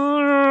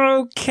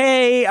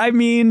 Okay, I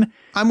mean...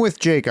 I'm with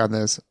Jake on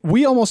this.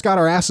 We almost got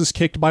our asses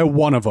kicked by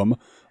one of them,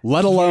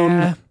 let alone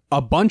Yeah.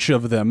 a bunch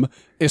of them,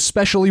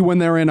 especially when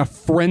they're in a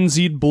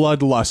frenzied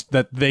bloodlust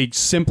that they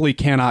simply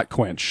cannot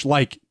quench.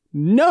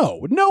 No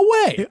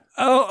way.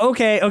 Oh,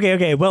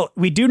 okay. Well,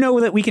 we do know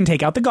that we can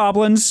take out the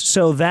goblins,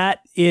 so that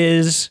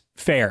is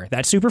fair.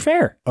 That's super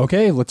fair.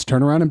 Okay, let's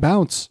turn around and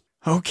bounce.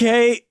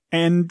 Okay,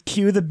 and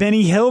cue the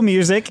Benny Hill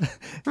music.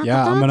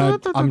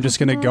 Yeah, I'm just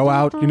gonna go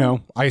out,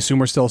 I assume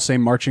we're still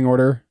same marching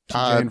order.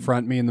 TJ in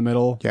front, me in the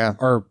middle. Yeah.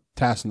 Or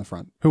Tass in the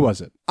front. Who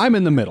was it? I'm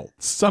in the middle.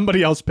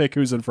 Somebody else pick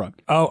who's in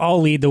front. Oh, I'll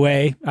lead the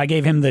way. I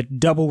gave him the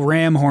double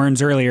ram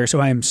horns earlier,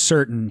 so I am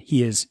certain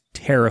he is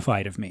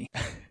terrified of me.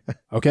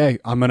 Okay,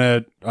 I'm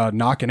gonna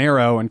knock an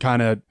arrow and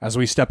kind of, as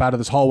we step out of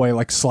this hallway,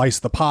 slice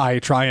the pie,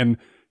 try and,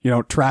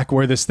 track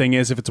where this thing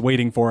is if it's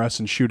waiting for us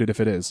and shoot it if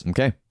it is.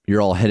 Okay.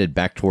 You're all headed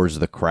back towards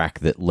the crack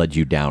that led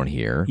you down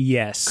here.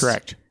 Yes.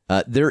 Correct.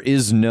 There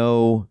is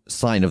no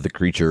sign of the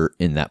creature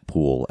in that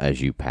pool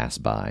as you pass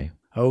by.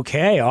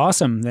 Okay,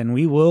 awesome. Then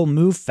we will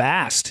move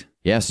fast.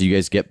 Yeah, so you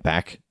guys get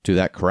back to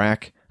that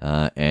crack,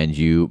 and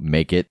you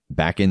make it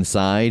back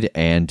inside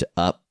and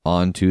up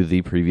onto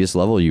the previous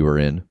level you were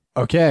in.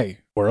 Okay,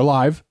 we're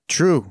alive.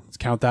 True. Let's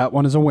count that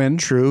one as a win.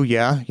 True.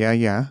 Yeah.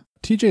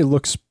 TJ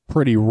looks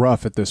pretty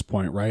rough at this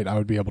point, right? I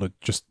would be able to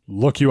just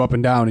look you up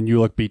and down and you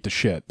look beat to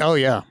shit. Oh,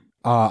 yeah.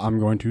 I'm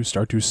going to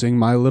start to sing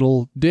my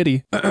little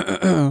ditty.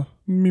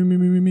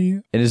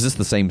 Me. And is this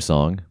the same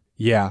song?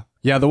 Yeah.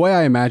 Yeah, the way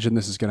I imagine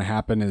this is going to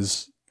happen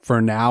is,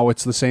 for now,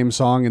 it's the same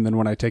song, and then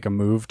when I take a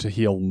move to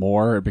heal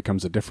more, it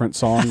becomes a different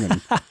song.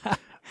 And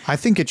I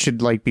think it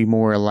should be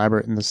more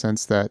elaborate in the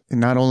sense that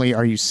not only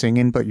are you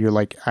singing, but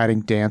you're adding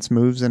dance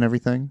moves and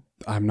everything.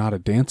 I'm not a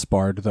dance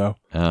bard, though.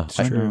 Oh,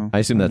 True. I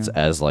assume that's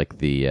as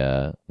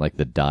the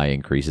die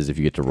increases. If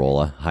you get to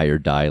roll a higher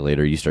die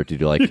later, you start to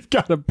do You've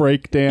got to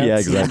break dance. Yeah,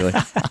 exactly.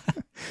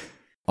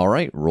 All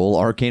right, roll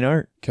arcane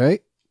art. Okay.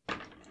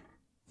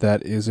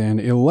 That is an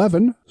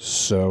 11,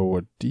 so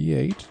a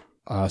D8.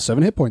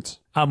 7 hit points.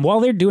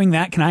 While they're doing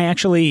that, can I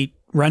actually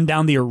run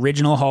down the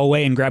original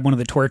hallway and grab one of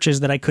the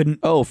torches that I couldn't?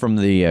 Oh, from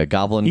the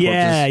goblin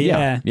corpses?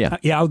 Yeah,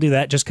 I'll do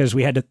that just because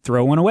we had to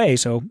throw one away,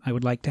 so I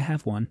would like to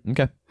have one.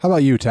 Okay. How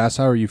about you, Tass?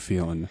 How are you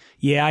feeling?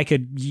 Yeah, I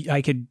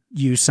could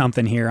use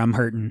something here. I'm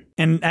hurting.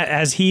 And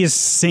as he is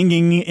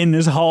singing in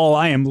this hall,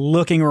 I am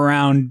looking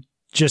around,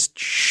 just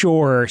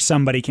sure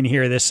somebody can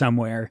hear this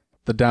somewhere.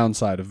 The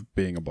downside of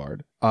being a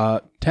bard.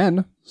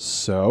 10,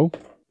 so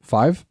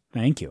 5.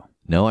 Thank you.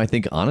 No, I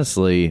think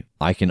honestly,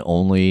 I can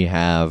only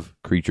have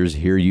creatures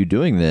hear you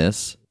doing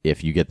this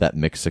if you get that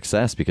mixed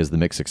success, because the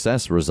mixed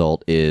success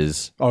result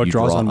is it you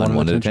draws draw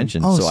unwanted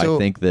attention. Oh, so I so-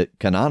 think that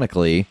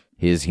canonically,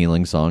 his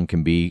healing song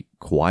can be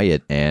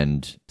quiet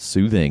and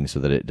soothing so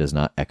that it does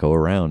not echo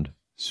around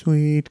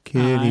Sweet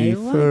kitty, I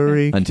like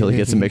furry until he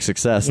gets a kitty. mixed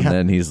success, and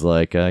then he's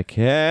like, I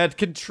can't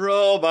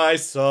control my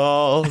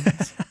soul.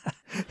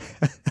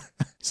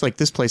 It's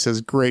this place has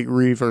great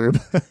reverb.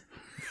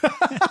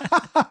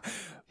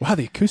 Wow,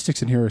 the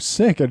acoustics in here are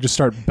sick. I just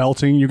start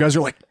belting. You guys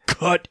are like,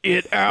 cut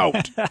it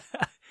out.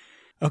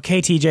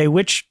 Okay, TJ,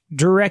 which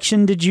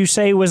direction did you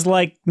say was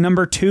like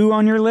number 2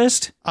 on your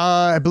list?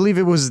 I believe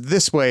it was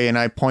this way, and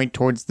I point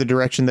towards the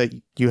direction that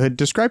you had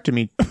described to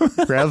me,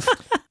 Rev.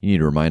 You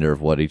need a reminder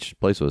of what each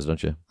place was,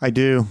 don't you? I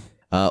do.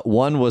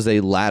 One was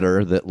a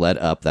ladder that led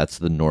up. That's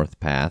the north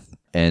path.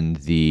 And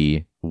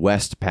the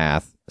west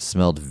path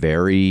smelled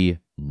very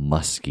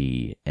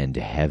musky and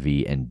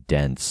heavy and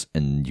dense.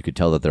 And you could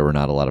tell that there were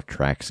not a lot of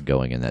tracks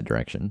going in that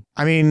direction.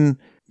 I mean,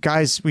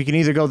 guys, we can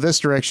either go this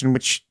direction,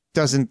 which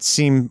doesn't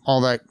seem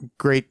all that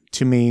great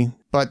to me,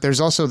 but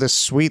there's also this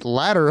sweet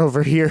ladder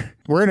over here.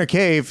 We're in a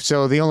cave,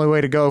 so the only way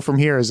to go from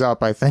here is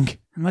up, I think.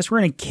 Unless we're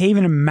in a cave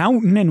in a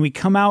mountain and we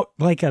come out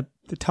like the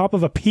top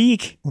of a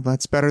peak. Well,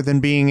 that's better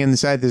than being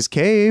inside this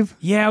cave.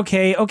 Yeah,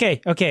 okay,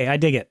 I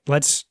dig it.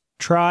 Let's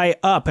try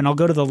up, and I'll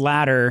go to the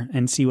ladder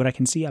and see what I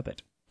can see up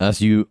it. As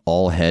you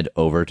all head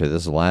over to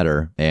this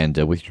ladder, and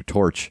with your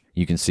torch,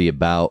 you can see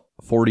about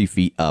 40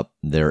 feet up,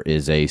 there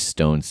is a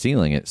stone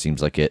ceiling. It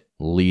seems like it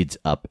leads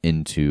up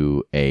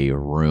into a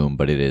room,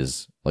 but it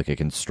is like a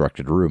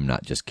constructed room,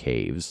 not just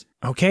caves.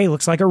 Okay,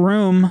 looks like a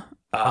room.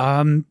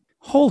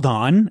 Hold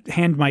on.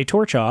 Hand my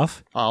torch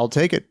off. I'll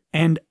take it.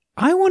 And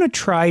I want to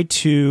try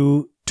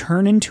to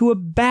turn into a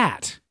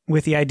bat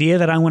with the idea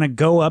that I want to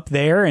go up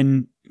there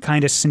and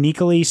kind of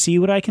sneakily see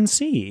what I can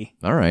see.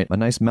 All right, a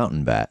nice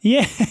mountain bat.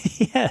 Yeah,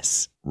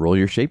 yes. Roll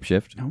your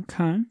shapeshift.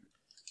 Okay.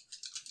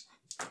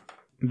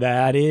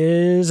 That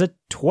is a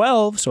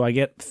 12, so I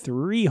get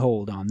 3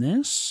 hold on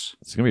this.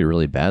 It's going to be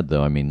really bad,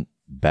 though. I mean,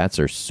 bats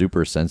are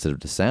super sensitive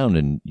to sound,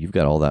 and you've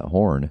got all that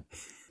horn.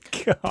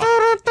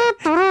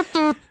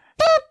 God.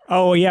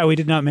 Oh, yeah, we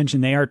did not mention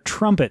they are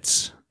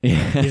trumpets.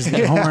 Is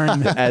the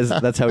horn.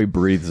 That's how he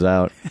breathes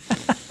out.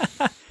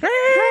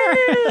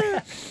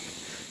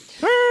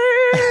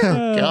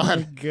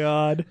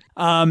 God.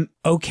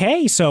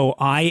 Okay, so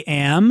I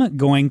am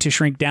going to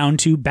shrink down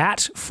to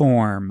bat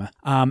form.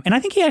 And I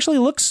think he actually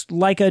looks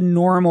like a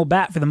normal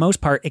bat for the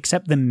most part,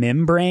 except the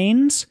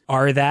membranes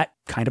are that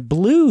kind of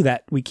blue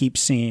that we keep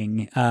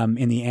seeing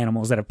in the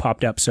animals that have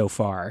popped up so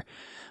far.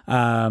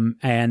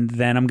 And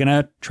then I'm going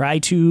to try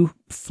to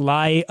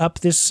fly up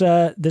this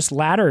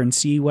ladder and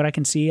see what I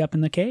can see up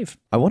in the cave.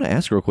 I want to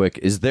ask real quick,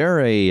 is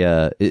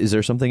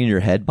there something in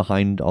your head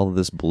behind all of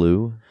this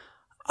blue?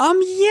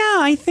 Yeah,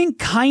 I think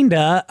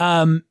kinda.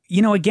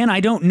 Again, I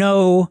don't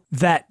know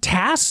that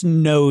Tass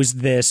knows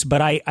this,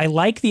 but I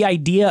like the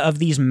idea of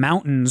these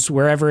mountains,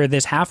 wherever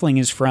this halfling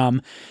is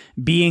from,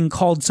 being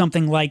called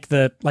something like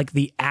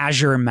the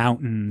Azure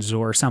Mountains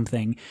or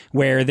something,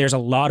 where there's a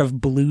lot of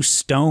blue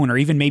stone or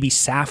even maybe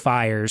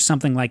sapphires,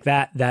 something like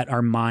that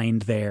are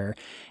mined there.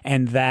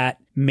 And that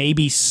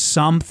maybe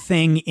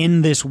something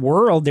in this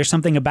world, there's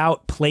something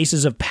about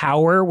places of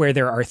power where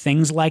there are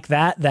things like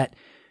that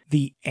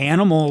the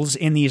animals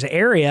in these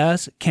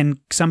areas can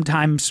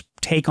sometimes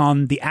take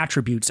on the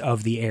attributes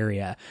of the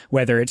area,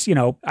 whether it's,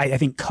 I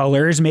think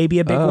colors may be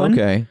a big one.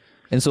 Okay.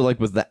 And so like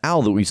with the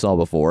owl that we saw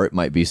before, it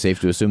might be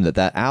safe to assume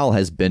that owl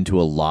has been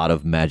to a lot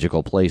of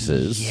magical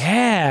places.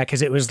 Yeah,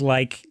 because it was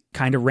like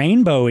kind of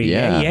rainbowy.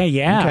 Yeah.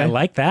 Okay. I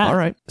like that. All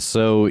right.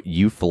 So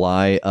you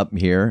fly up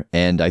here,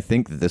 and I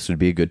think that this would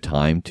be a good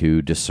time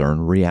to discern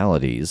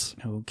realities.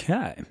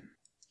 Okay.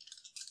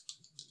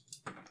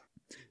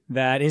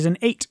 That is an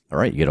 8. All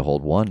right, you get a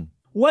hold 1.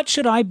 What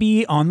should I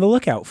be on the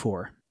lookout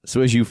for?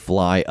 So as you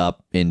fly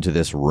up into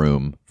this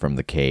room from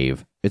the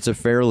cave, it's a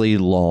fairly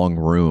long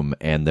room,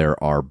 and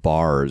there are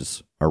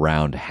bars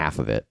around half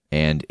of it.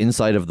 And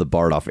inside of the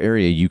barred off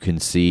area, you can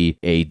see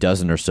a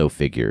dozen or so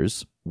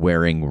figures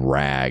wearing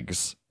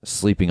rags,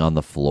 sleeping on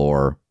the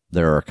floor.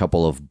 There are a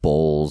couple of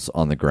bowls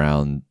on the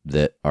ground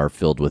that are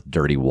filled with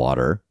dirty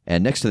water.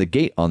 And next to the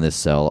gate on this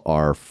cell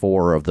are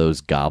 4 of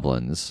those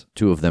goblins.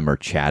 2 of them are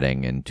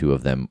chatting and 2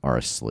 of them are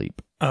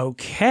asleep.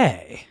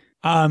 Okay.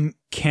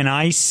 Can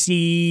I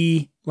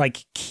see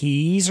like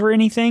keys or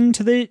anything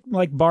to the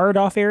like barred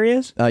off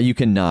areas? You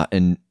cannot,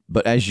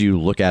 but as you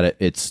look at it,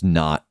 it's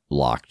not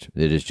locked.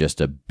 It is just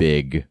a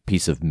big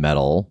piece of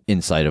metal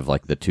inside of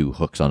like the 2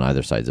 hooks on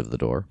either sides of the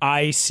door.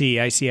 I see.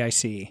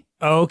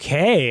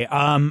 Okay.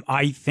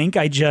 I think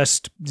I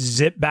just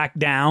zip back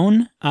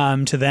down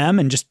to them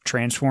and just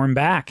transform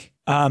back.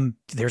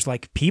 There's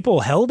like people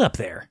held up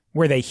there.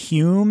 Were they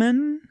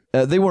human?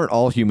 They weren't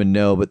all human,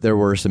 no, but there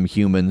were some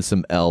humans,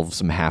 some elves,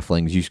 some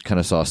halflings. You kind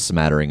of saw a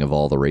smattering of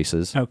all the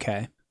races.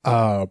 Okay.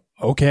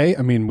 Okay.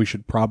 I mean, we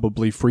should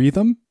probably free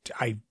them.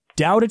 I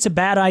doubt it's a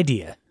bad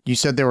idea. You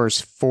said there was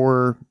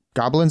 4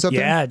 goblins up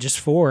there? Yeah, just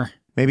 4.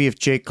 Maybe if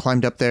Jake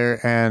climbed up there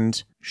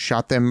and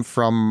shot them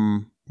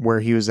from where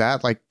he was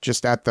at, like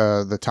just at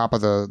the top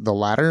of the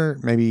ladder,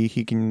 maybe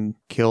he can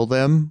kill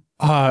them.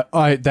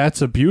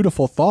 That's a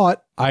beautiful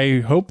thought. I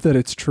hope that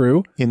it's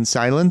true. In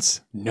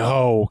silence?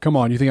 No, come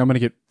on. You think I'm going to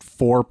get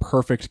 4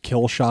 perfect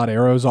kill shot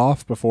arrows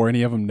off before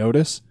any of them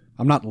notice?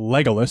 I'm not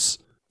Legolas.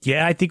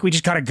 Yeah, I think we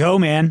just got to go,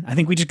 man. I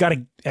think we just got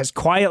to, as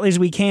quietly as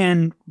we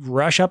can,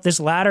 rush up this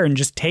ladder and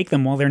just take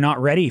them while they're not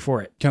ready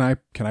for it. Can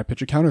I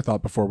pitch a counter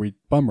thought before we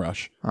bum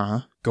rush?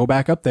 Uh-huh. Go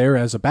back up there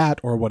as a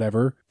bat or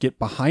whatever, get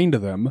behind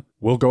them.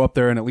 We'll go up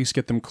there and at least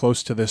get them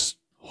close to this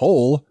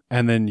hole,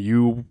 and then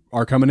you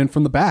are coming in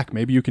from the back.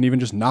 Maybe you can even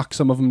just knock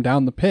some of them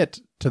down the pit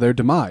to their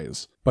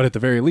demise. But at the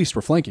very least,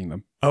 we're flanking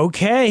them.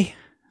 Okay,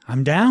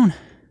 I'm down.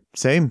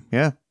 Same,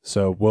 yeah.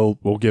 So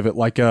we'll give it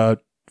like a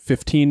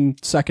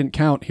 15-second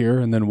count here,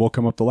 and then we'll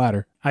come up the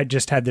ladder. I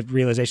just had the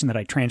realization that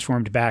I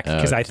transformed back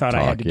because I thought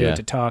I had to do it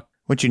to talk.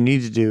 What you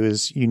need to do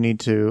is you need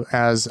to,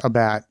 as a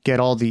bat, get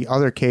all the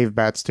other cave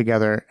bats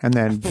together and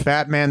then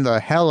Batman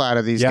the hell out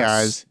of these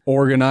guys.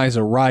 Organize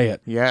a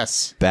riot.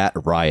 Yes. Bat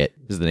Riot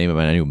is the name of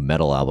my new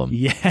metal album.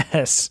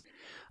 Yes.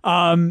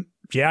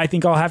 Yeah, I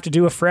think I'll have to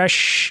do a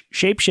fresh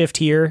shapeshift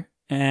here.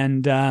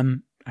 And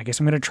I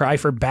guess I'm going to try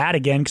for bat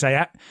again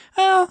because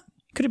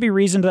could it be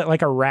reasoned that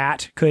like a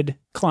rat could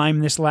climb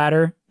this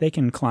ladder? They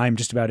can climb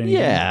just about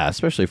anything. Yeah,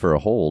 especially for a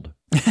hold.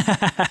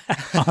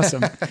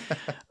 Awesome.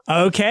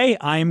 Okay,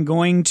 I'm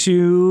going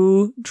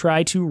to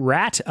try to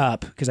rat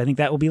up because I think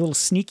that will be a little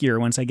sneakier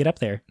once I get up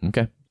there.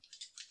 Okay.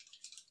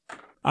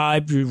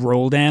 I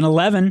rolled an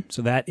 11,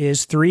 so that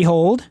is 3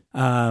 hold.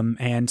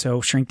 And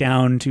so shrink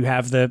down to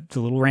have the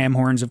little ram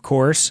horns, of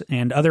course,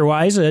 and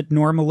otherwise a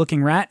normal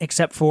looking rat,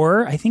 except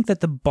for I think that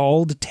the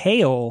bald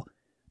tail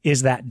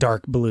is that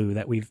dark blue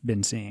that we've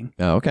been seeing.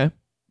 Oh, okay.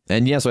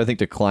 And yeah, so I think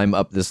to climb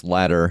up this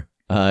ladder,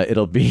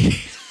 it'll be...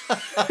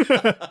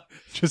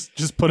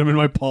 Just put him in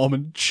my palm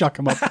and chuck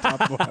him up the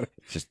top of the ladder.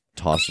 Just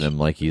tossing him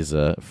like he's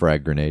a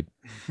frag grenade.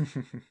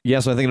 Yeah,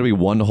 so I think it'll be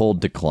 1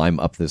 hold to climb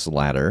up this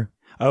ladder.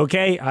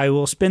 Okay, I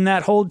will spin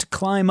that hold to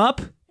climb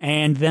up,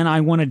 and then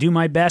I want to do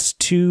my best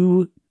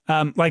to,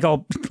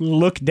 I'll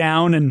look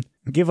down and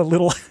give a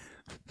little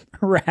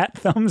rat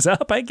thumbs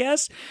up, I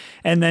guess,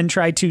 and then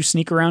try to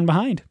sneak around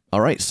behind.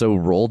 All right, so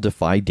roll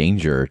Defy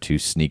Danger to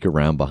sneak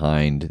around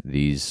behind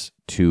these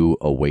 2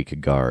 awake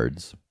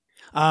guards.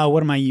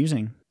 What am I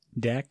using?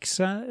 Dex,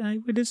 I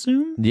would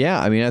assume? Yeah,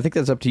 I mean, I think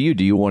that's up to you.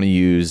 Do you want to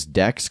use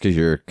Dex because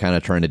you're kind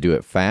of trying to do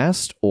it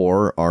fast,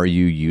 or are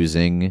you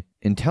using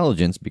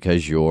Intelligence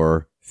because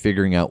you're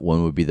figuring out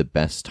when would be the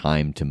best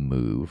time to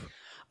move?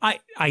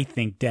 I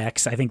think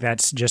Dex. I think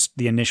that's just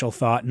the initial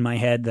thought in my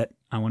head that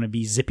I want to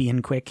be zippy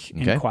and quick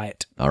and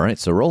quiet. All right,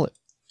 so roll it.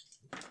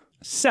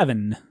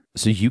 7.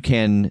 So you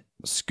can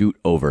scoot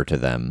over to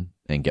them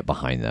and get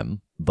behind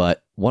them,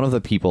 but one of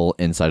the people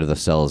inside of the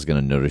cell is going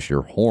to notice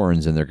your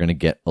horns and they're going to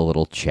get a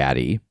little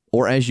chatty.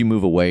 Or as you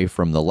move away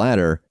from the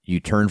ladder, you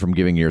turn from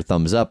giving your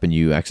thumbs up and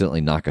you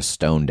accidentally knock a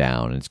stone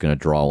down. And it's going to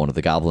draw one of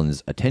the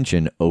goblins'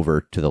 attention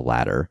over to the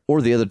ladder.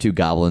 Or the other 2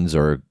 goblins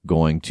are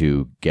going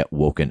to get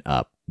woken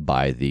up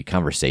by the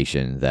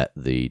conversation that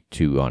the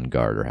 2 on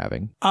guard are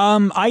having.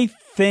 I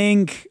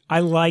think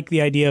I like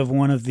the idea of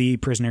one of the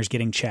prisoners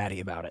getting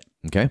chatty about it.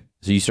 Okay.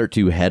 So you start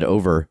to head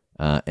over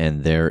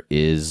and there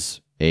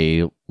is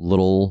a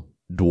little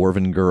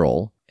dwarven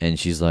girl and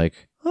she's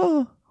like,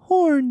 "Oh,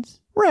 horns.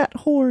 Rat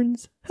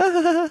horns."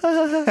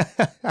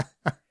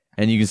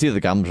 And you can see the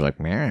goblins are like,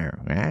 "Meh,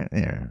 meh,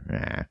 meh,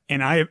 meh."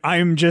 And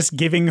I'm just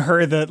giving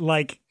her the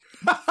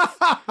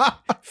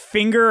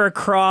finger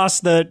across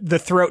the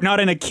throat,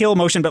 not in a kill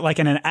motion, but like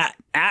in an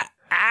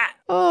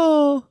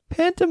 "Oh,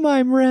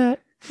 pantomime rat.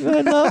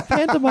 I love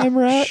pantomime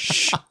rat."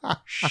 Shh.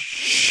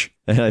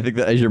 And I think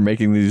that as you're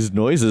making these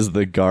noises,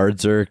 the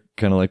guards are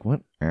kind of like,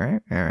 "What?"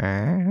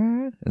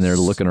 And they're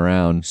looking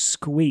around.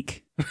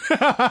 Squeak.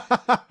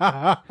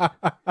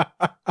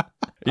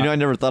 You know, I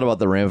never thought about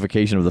the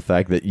ramification of the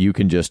fact that you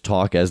can just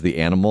talk as the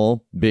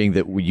animal, being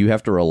that you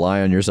have to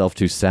rely on yourself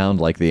to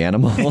sound like the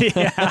animal.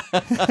 Yeah.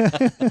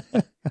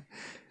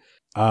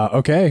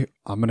 Okay,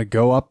 I'm going to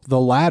go up the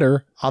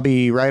ladder. I'll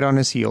be right on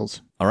his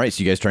heels. All right,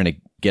 so you guys trying to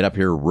get up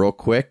here real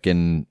quick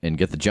and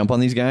get the jump on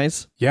these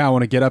guys? Yeah, I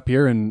want to get up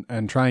here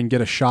and try and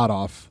get a shot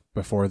off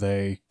before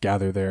they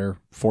gather their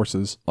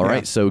forces. All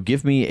right, so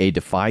give me a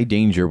Defy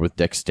Danger with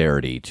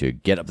Dexterity to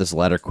get up this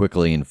ladder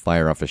quickly and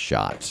fire off a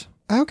shot.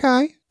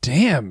 Okay.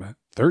 Damn,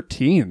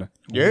 13.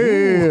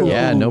 Yeah.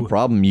 Yeah, no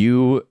problem.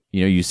 You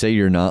say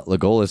you're not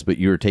Legolas, but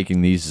you're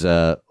taking these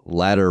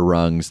ladder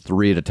rungs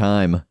 3 at a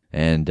time,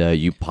 and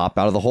you pop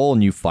out of the hole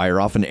and you fire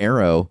off an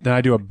arrow. Then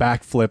I do a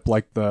backflip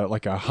like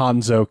a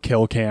Hanzo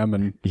kill cam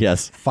and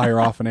Yes. fire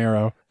off an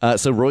arrow.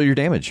 So roll your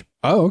damage.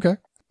 Oh, okay.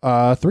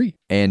 3.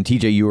 And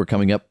TJ, you are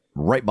coming up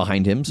right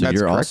behind him, so That's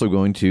you're correct. also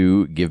going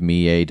to give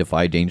me a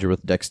Defy Danger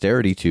with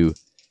Dexterity to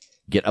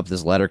get up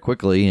this ladder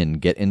quickly and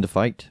get into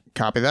fight.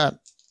 Copy that.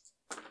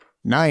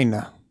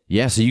 9.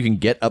 Yeah, so you can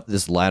get up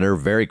this ladder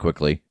very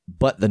quickly,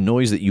 but the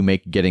noise that you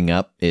make getting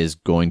up is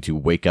going to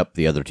wake up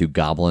the other 2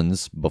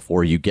 goblins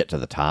before you get to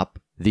the top.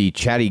 The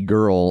chatty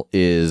girl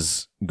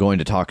is going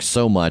to talk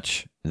so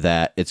much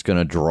that it's going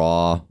to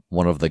draw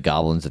one of the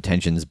goblins'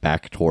 attentions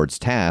back towards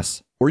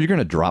Tass, or you're going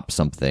to drop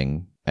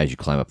something as you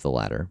climb up the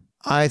ladder.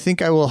 I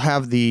think I will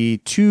have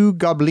the 2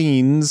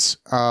 goblins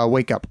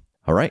wake up.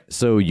 All right,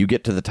 so you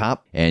get to the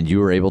top, and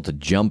you are able to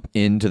jump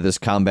into this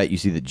combat. You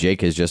see that Jake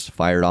has just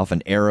fired off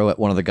an arrow at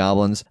one of the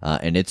goblins,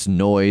 and its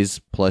noise,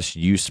 plus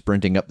you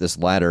sprinting up this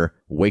ladder,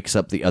 wakes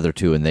up the other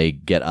 2, and they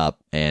get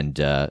up and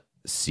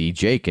see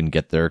Jake and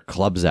get their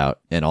clubs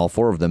out, and all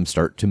 4 of them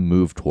start to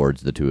move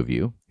towards the 2 of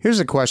you. Here's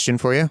a question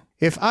for you.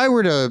 If I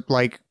were to,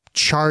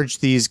 charge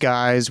these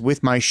guys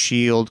with my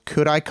shield.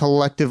 Could I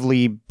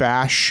collectively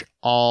bash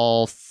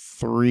all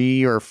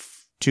 3 or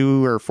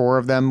 2 or 4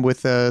 of them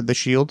with the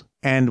shield?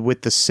 And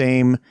with the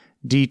same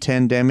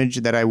D10 damage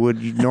that I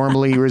would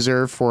normally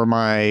reserve for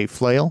my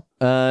flail?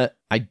 I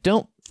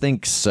don't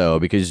think so,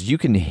 because you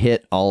can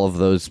hit all of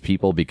those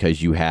people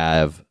because you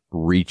have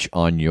reach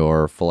on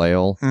your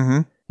flail.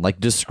 Mm-hmm. Like,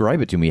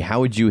 describe it to me. How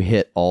would you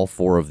hit all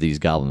 4 of these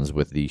goblins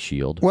with the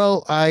shield?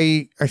 Well,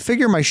 I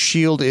figure my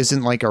shield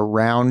isn't like a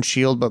round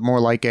shield, but more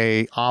like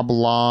a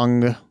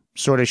oblong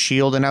sort of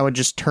shield, and I would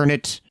just turn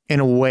it in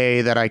a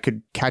way that I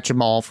could catch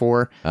them all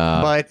 4.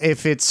 But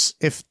if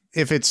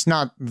it's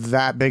not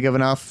that big of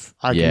enough,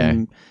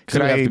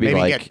 could I maybe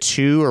get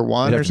 2 or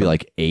 1? You'd have or to be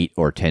like 8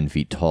 or 10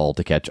 feet tall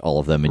to catch all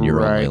of them, and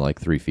you're only like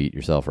 3 feet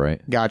yourself,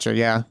 right? Gotcha.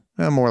 Yeah.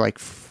 More like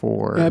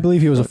 4. Yeah, I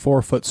believe he was a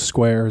 4-foot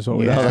square. Is what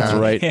we Oh, that's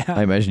right. Yeah.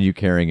 I imagine you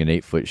carrying an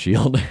 8-foot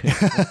shield.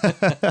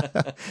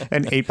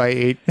 An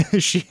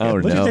 8x8 shield. Oh,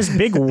 Look no. at this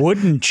big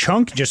wooden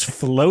chunk just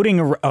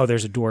floating around. Oh,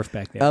 there's a dwarf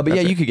back there. But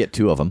yeah, you could get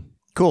 2 of them.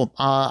 Cool.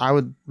 I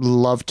would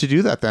love to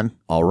do that then.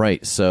 All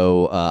right.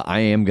 So I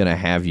am going to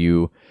have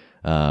you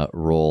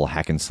roll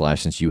hack and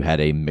slash since you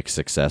had a mixed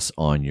success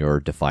on your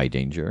defy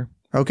danger.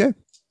 Okay.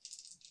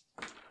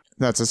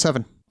 That's a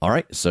 7. All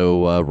right.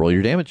 So roll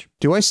your damage.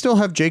 Do I still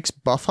have Jake's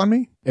buff on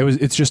me?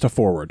 It's just a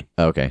forward.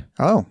 Okay.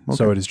 Oh, okay.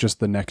 So it is just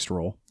the next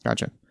roll.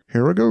 Gotcha.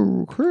 Here we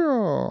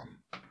go.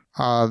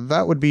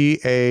 That would be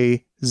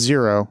a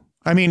 0.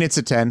 I mean, it's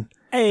a 10.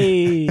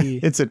 Hey.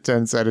 It's a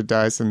 10-sided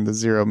dice, and the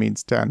 0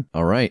 means 10.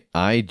 All right.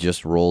 I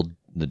just rolled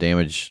the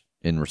damage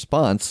in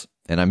response,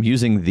 and I'm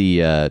using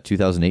the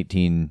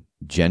 2018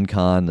 Gen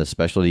Con, the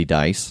specialty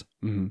dice,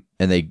 and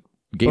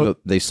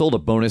they sold a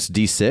bonus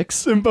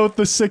D6. And both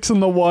the 6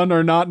 and the 1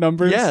 are not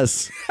numbers?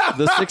 Yes.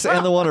 The 6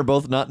 and the 1 are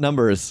both not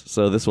numbers,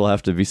 so this will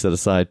have to be set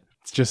aside.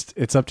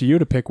 It's up to you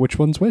to pick which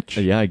one's which.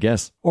 Yeah, I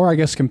guess. Or I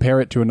guess compare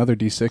it to another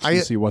D6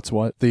 and see what's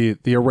what. The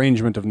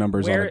arrangement of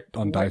numbers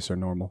on dice are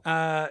normal.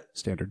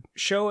 Standard.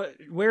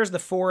 Where's the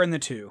 4 and the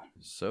 2?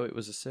 So it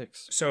was a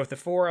 6. So if the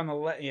 4 on the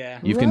left,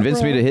 yeah. You've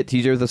convinced me to hit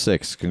TJ with a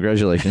 6.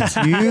 Congratulations.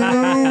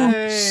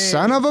 You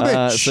son of a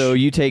bitch. So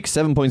you take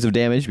 7 points of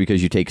damage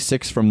because you take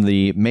 6 from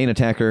the main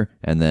attacker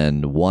and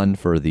then 1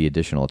 for the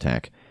additional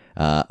attack.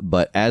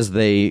 But as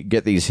they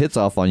get these hits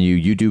off on you,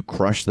 you do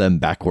crush them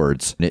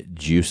backwards, and it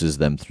juices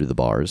them through the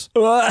bars.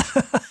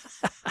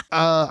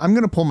 I'm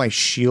going to pull my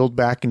shield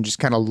back and just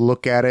kind of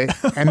look at it.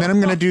 And then I'm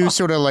going to do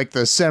sort of like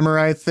the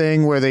samurai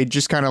thing where they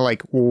just kind of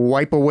like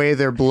wipe away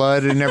their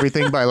blood and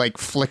everything by like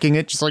flicking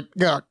it. Just like,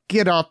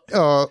 get off.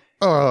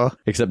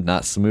 Except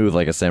not smooth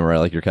like a samurai,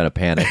 like you're kind of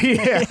panicked.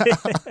 Yeah.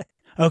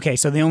 Okay,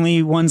 so the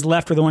only ones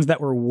left were the ones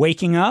that were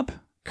waking up?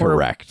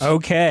 Correct.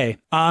 Okay.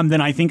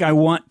 Then I think I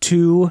want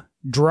to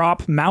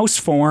drop mouse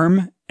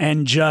form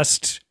and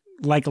just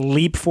like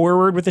leap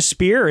forward with a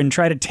spear and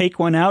try to take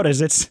one out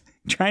as it's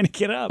trying to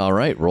get up. All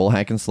right, roll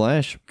hack and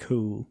slash.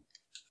 Cool.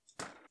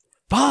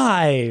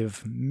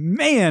 5.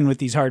 Man, with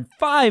these hard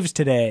 5s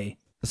today.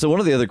 So one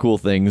of the other cool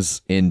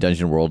things in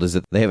Dungeon World is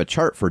that they have a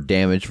chart for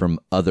damage from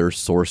other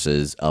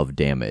sources of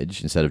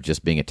damage instead of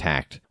just being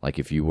attacked. Like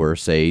if you were,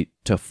 say,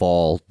 to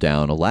fall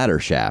down a ladder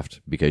shaft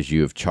because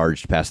you have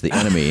charged past the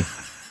enemy.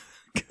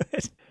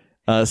 Good.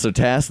 So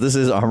Tass, this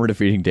is armor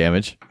defeating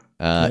damage.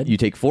 You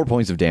take 4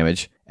 points of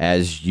damage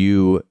as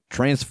you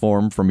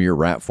transform from your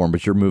rat form,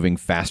 but you're moving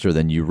faster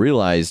than you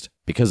realized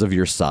because of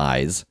your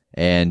size.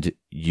 And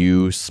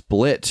you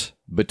split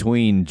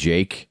between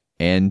Jake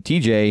and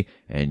TJ,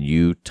 and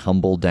you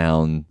tumble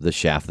down the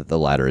shaft that the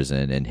ladder is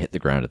in and hit the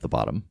ground at the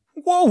bottom.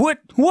 Whoa, what?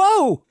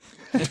 Whoa!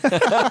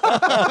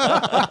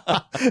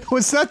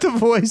 Was that the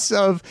voice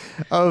of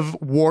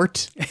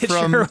Wart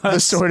from sure The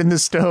Sword in the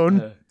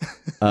Stone?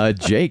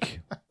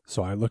 Jake.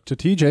 So I look to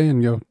TJ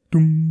and go,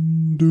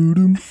 doom, doo,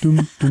 doom,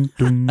 doom, doom,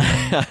 doom,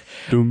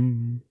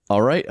 doom.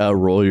 All right,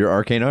 roll your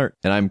arcane art.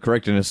 And I'm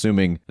correct in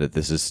assuming that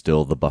this is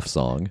still the buff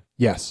song.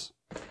 Yes.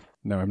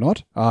 No, I'm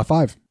not.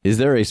 5. Is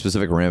there a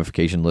specific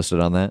ramification listed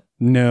on that?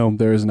 No,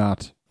 there is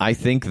not. I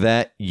think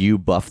that you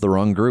buff the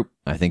wrong group.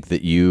 I think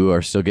that you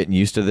are still getting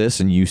used to this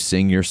and you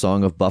sing your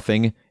song of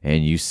buffing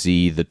and you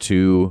see the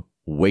 2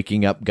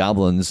 waking up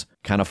goblins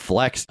kind of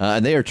flex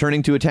and they are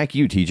turning to attack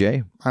you,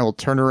 TJ. I will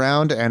turn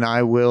around and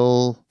I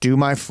will do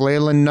my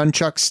flail and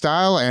nunchuck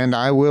style and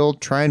I will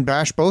try and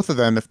bash both of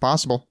them if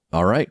possible.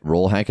 All right,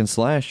 roll hack and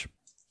slash.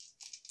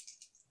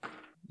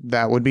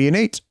 That would be an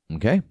 8.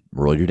 Okay,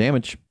 roll your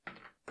damage.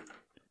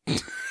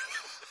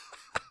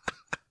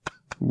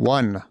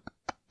 1.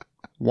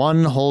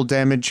 1 whole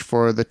damage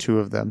for the 2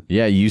 of them.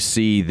 Yeah, you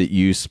see that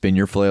you spin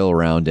your flail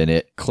around and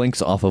it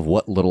clinks off of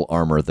what little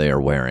armor they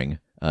are wearing.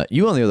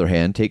 You, on the other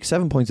hand, take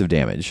 7 points of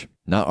damage,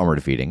 not armor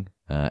defeating,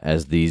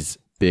 as these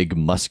big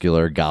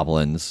muscular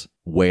goblins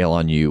wail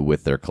on you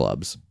with their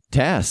clubs.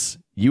 Tass,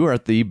 you are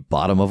at the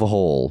bottom of a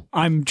hole.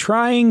 I'm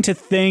trying to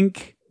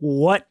think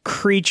what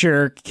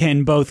creature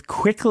can both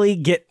quickly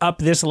get up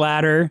this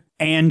ladder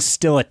and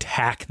still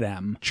attack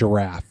them.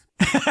 Giraffe.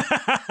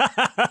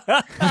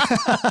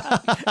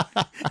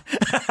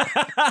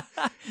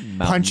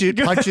 Punches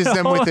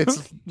them with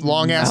its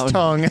long-ass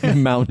tongue.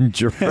 Mountain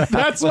giraffe.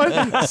 That's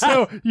what.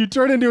 So you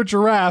turn into a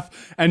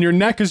giraffe, and your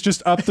neck is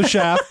just up the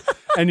shaft,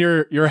 and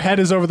your head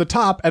is over the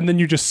top, and then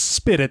you just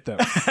spit at them.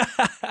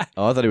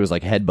 Oh, I thought it was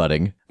like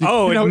headbutting.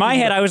 Oh, in my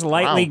head, I was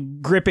lightly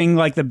gripping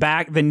like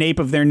the nape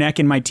of their neck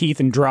in my teeth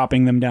and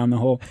dropping them down the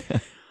hole.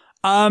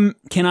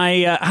 Can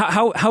I?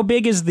 How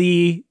big is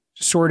the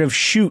sort of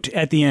shoot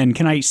at the end?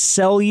 Can I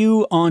sell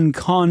you on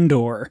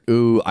Condor?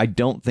 Ooh, I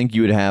don't think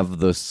you would have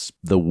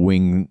the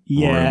wing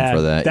room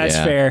for that. That's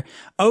fair.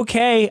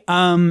 Okay.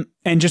 And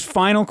just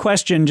final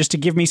question, just to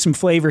give me some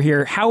flavor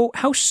here. How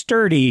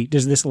sturdy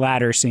does this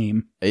ladder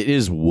seem? It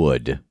is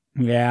wood.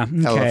 Yeah.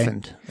 Okay.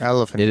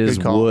 Elephant. It is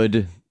Good call.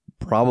 wood,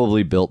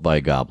 probably built by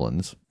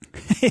goblins.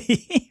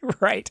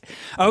 Right.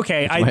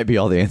 Okay. Which might be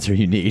all the answer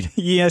you need.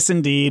 Yes,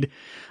 indeed.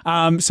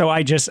 So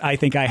I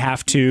think I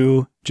have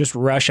to just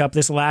rush up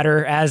this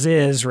ladder as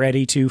is,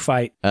 ready to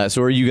fight.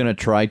 So are you going to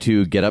try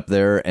to get up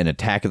there and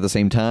attack at the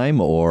same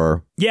time,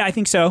 or? Yeah, I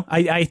think so.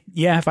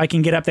 If I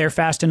can get up there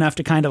fast enough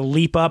to kind of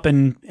leap up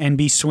and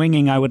be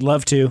swinging, I would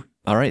love to.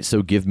 All right,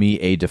 so give me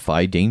a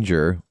defy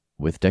danger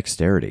with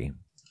dexterity.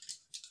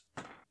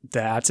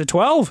 That's a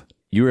 12.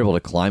 You were able to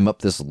climb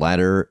up this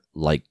ladder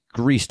like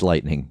greased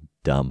lightning.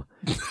 Dumb.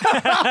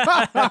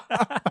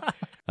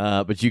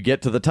 But you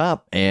get to the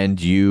top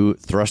and you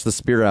thrust the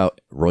spear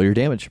out. Roll your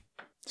damage.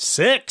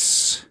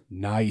 6.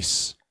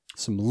 Nice.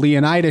 Some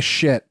Leonidas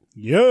shit.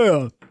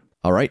 Yeah.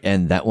 All right,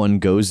 and that one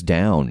goes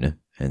down,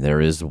 and there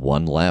is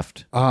one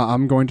left.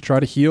 I'm going to try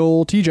to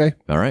heal TJ.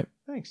 All right.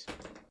 Thanks.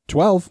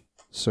 12.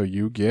 So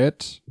you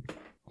get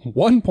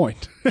 1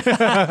 point.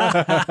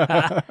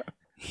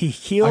 He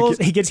heals.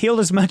 He gets healed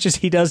as much as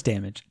he does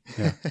damage.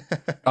 Yeah.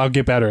 I'll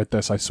get better at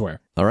this, I swear.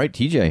 All right,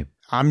 TJ.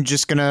 I'm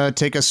just going to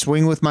take a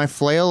swing with my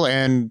flail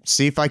and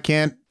see if I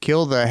can't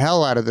kill the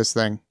hell out of this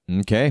thing.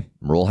 Okay,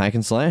 roll hack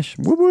and slash.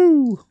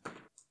 Woo-woo.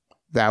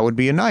 That would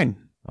be a 9.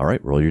 All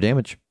right, roll your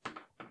damage.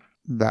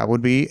 That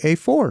would be a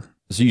 4.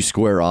 So you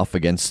square off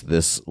against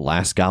this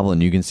last goblin.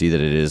 You can see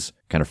that it is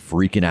kind of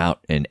freaking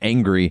out and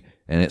angry,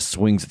 and it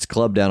swings its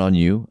club down on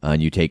you.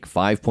 And you take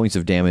 5 points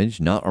of damage,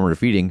 not armor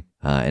defeating.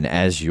 And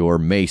as your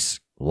mace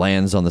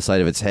lands on the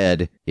side of its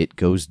head, it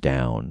goes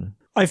down.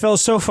 I fell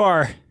so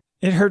far.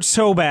 It hurts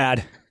so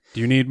bad.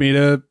 Do you need me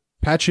to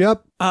patch you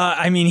up?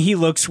 He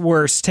looks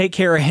worse. Take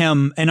care of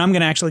him. And I'm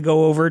going to actually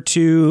go over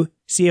to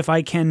see if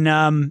I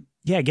can,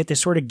 get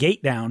this sort of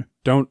gate down.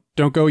 Don't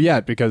go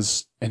yet,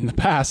 because in the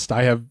past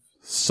I have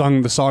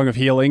sung the song of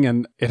healing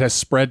and it has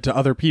spread to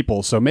other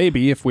people. So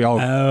maybe if we all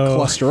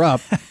cluster up,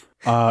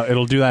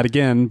 it'll do that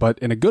again, but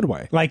in a good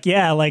way. Like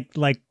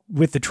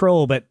with the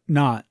troll, but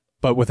not.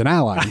 But with an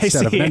ally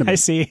instead of an enemy. I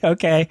see.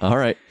 Okay. All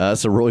right.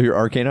 So roll your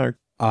arcane art.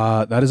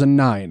 That is a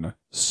 9.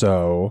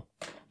 So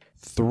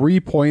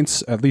 3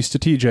 points, at least to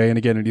TJ. And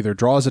again, it either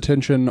draws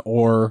attention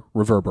or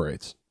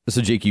reverberates.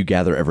 So Jake, you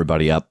gather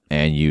everybody up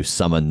and you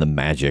summon the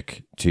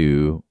magic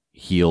to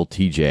heal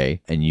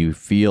TJ. And you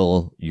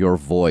feel your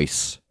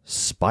voice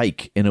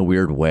spike in a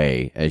weird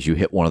way as you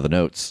hit one of the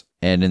notes.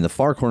 And in the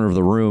far corner of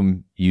the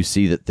room, you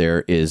see that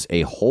there is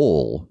a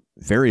hole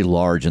very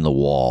large in the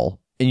wall.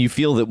 And you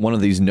feel that one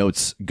of these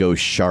notes goes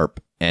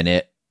sharp and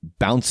it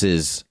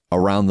bounces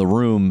around the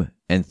room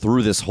and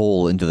through this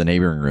hole into the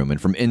neighboring room.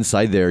 And from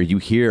inside there, you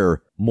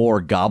hear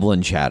more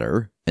goblin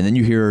chatter. And then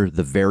you hear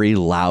the very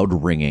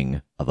loud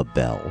ringing of a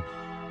bell.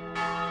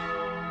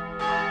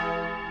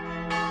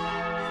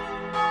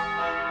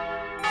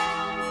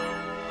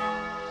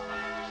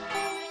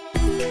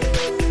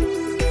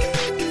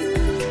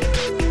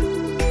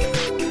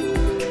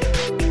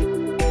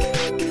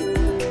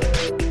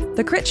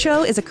 The Crit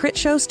Show is a Crit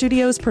Show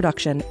Studios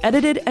production,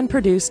 edited and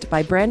produced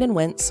by Brandon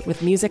Wentz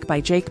with music by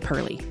Jake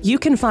Purley. You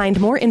can find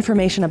more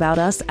information about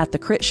us at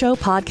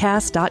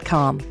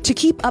thecritshowpodcast.com. To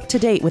keep up to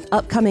date with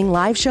upcoming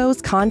live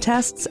shows,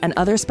 contests, and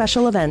other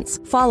special events,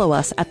 follow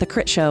us at The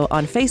Crit Show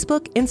on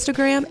Facebook,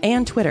 Instagram,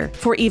 and Twitter.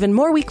 For even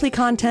more weekly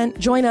content,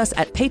 join us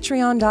at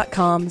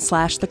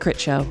patreon.com/The Crit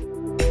Show.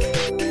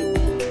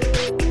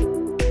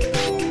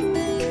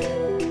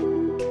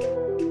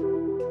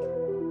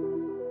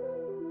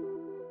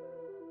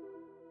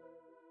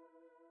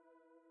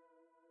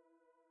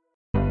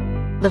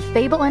 The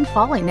Fable and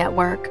Folly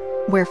Network,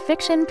 where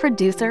fiction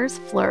producers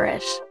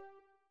flourish.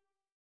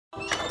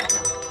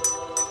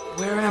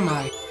 Where am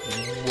I?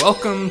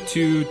 Welcome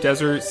to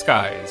Desert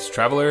Skies,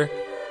 traveler.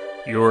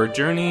 Your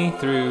journey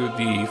through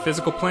the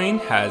physical plane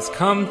has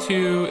come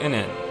to an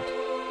end.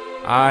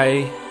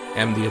 I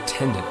am the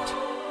attendant.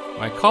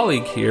 My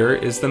colleague here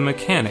is the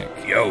mechanic.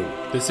 Yo!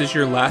 This is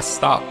your last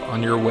stop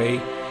on your way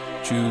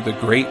to the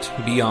great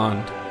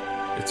beyond.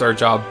 It's our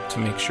job to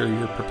make sure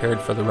you're prepared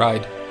for the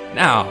ride.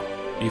 Now,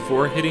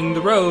 before hitting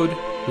the road,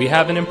 we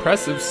have an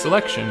impressive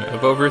selection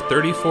of over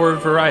 34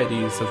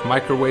 varieties of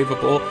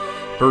microwavable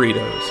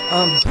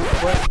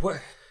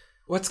burritos.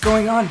 What's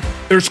going on?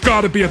 There's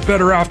gotta be a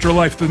better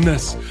afterlife than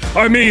this.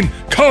 I mean,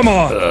 come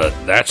on!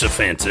 That's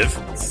offensive.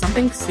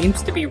 Something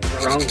seems to be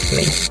wrong with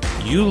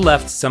me. You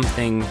left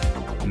something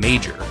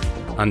major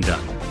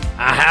undone.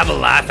 I have a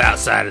life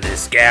outside of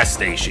this gas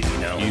station, you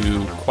know.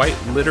 You quite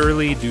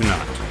literally do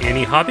not.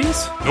 Any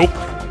hobbies? Nope.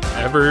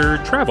 Ever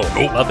travel?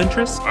 Nope. Love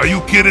interest? Are you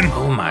kidding?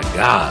 Oh my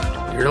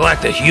god, you're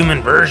like the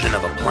human version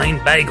of a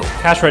plain bagel.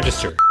 Cash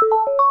register.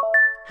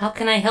 How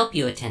can I help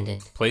you,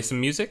 attendant? Play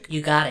some music?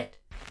 You got it.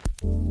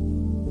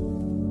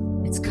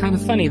 It's kind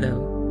of funny, though.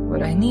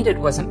 What I needed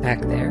wasn't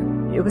back there.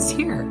 It was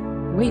here,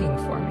 waiting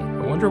for me.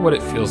 I wonder what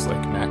it feels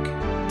like, Mac.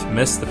 To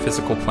miss the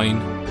physical plane,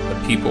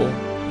 the people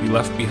you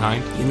left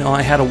behind. You know,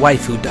 I had a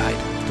wife who died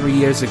 3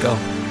 years ago.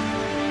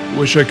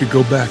 Wish I could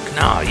go back.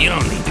 No, you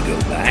don't need to go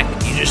back.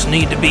 You just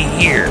need to be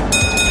here.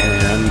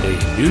 And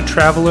a new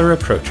traveler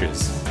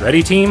approaches.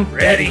 Ready, team?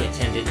 Ready.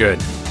 Attendant.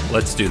 Good.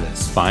 Let's do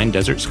this. Find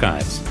Desert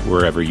Skies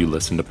wherever you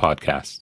listen to podcasts.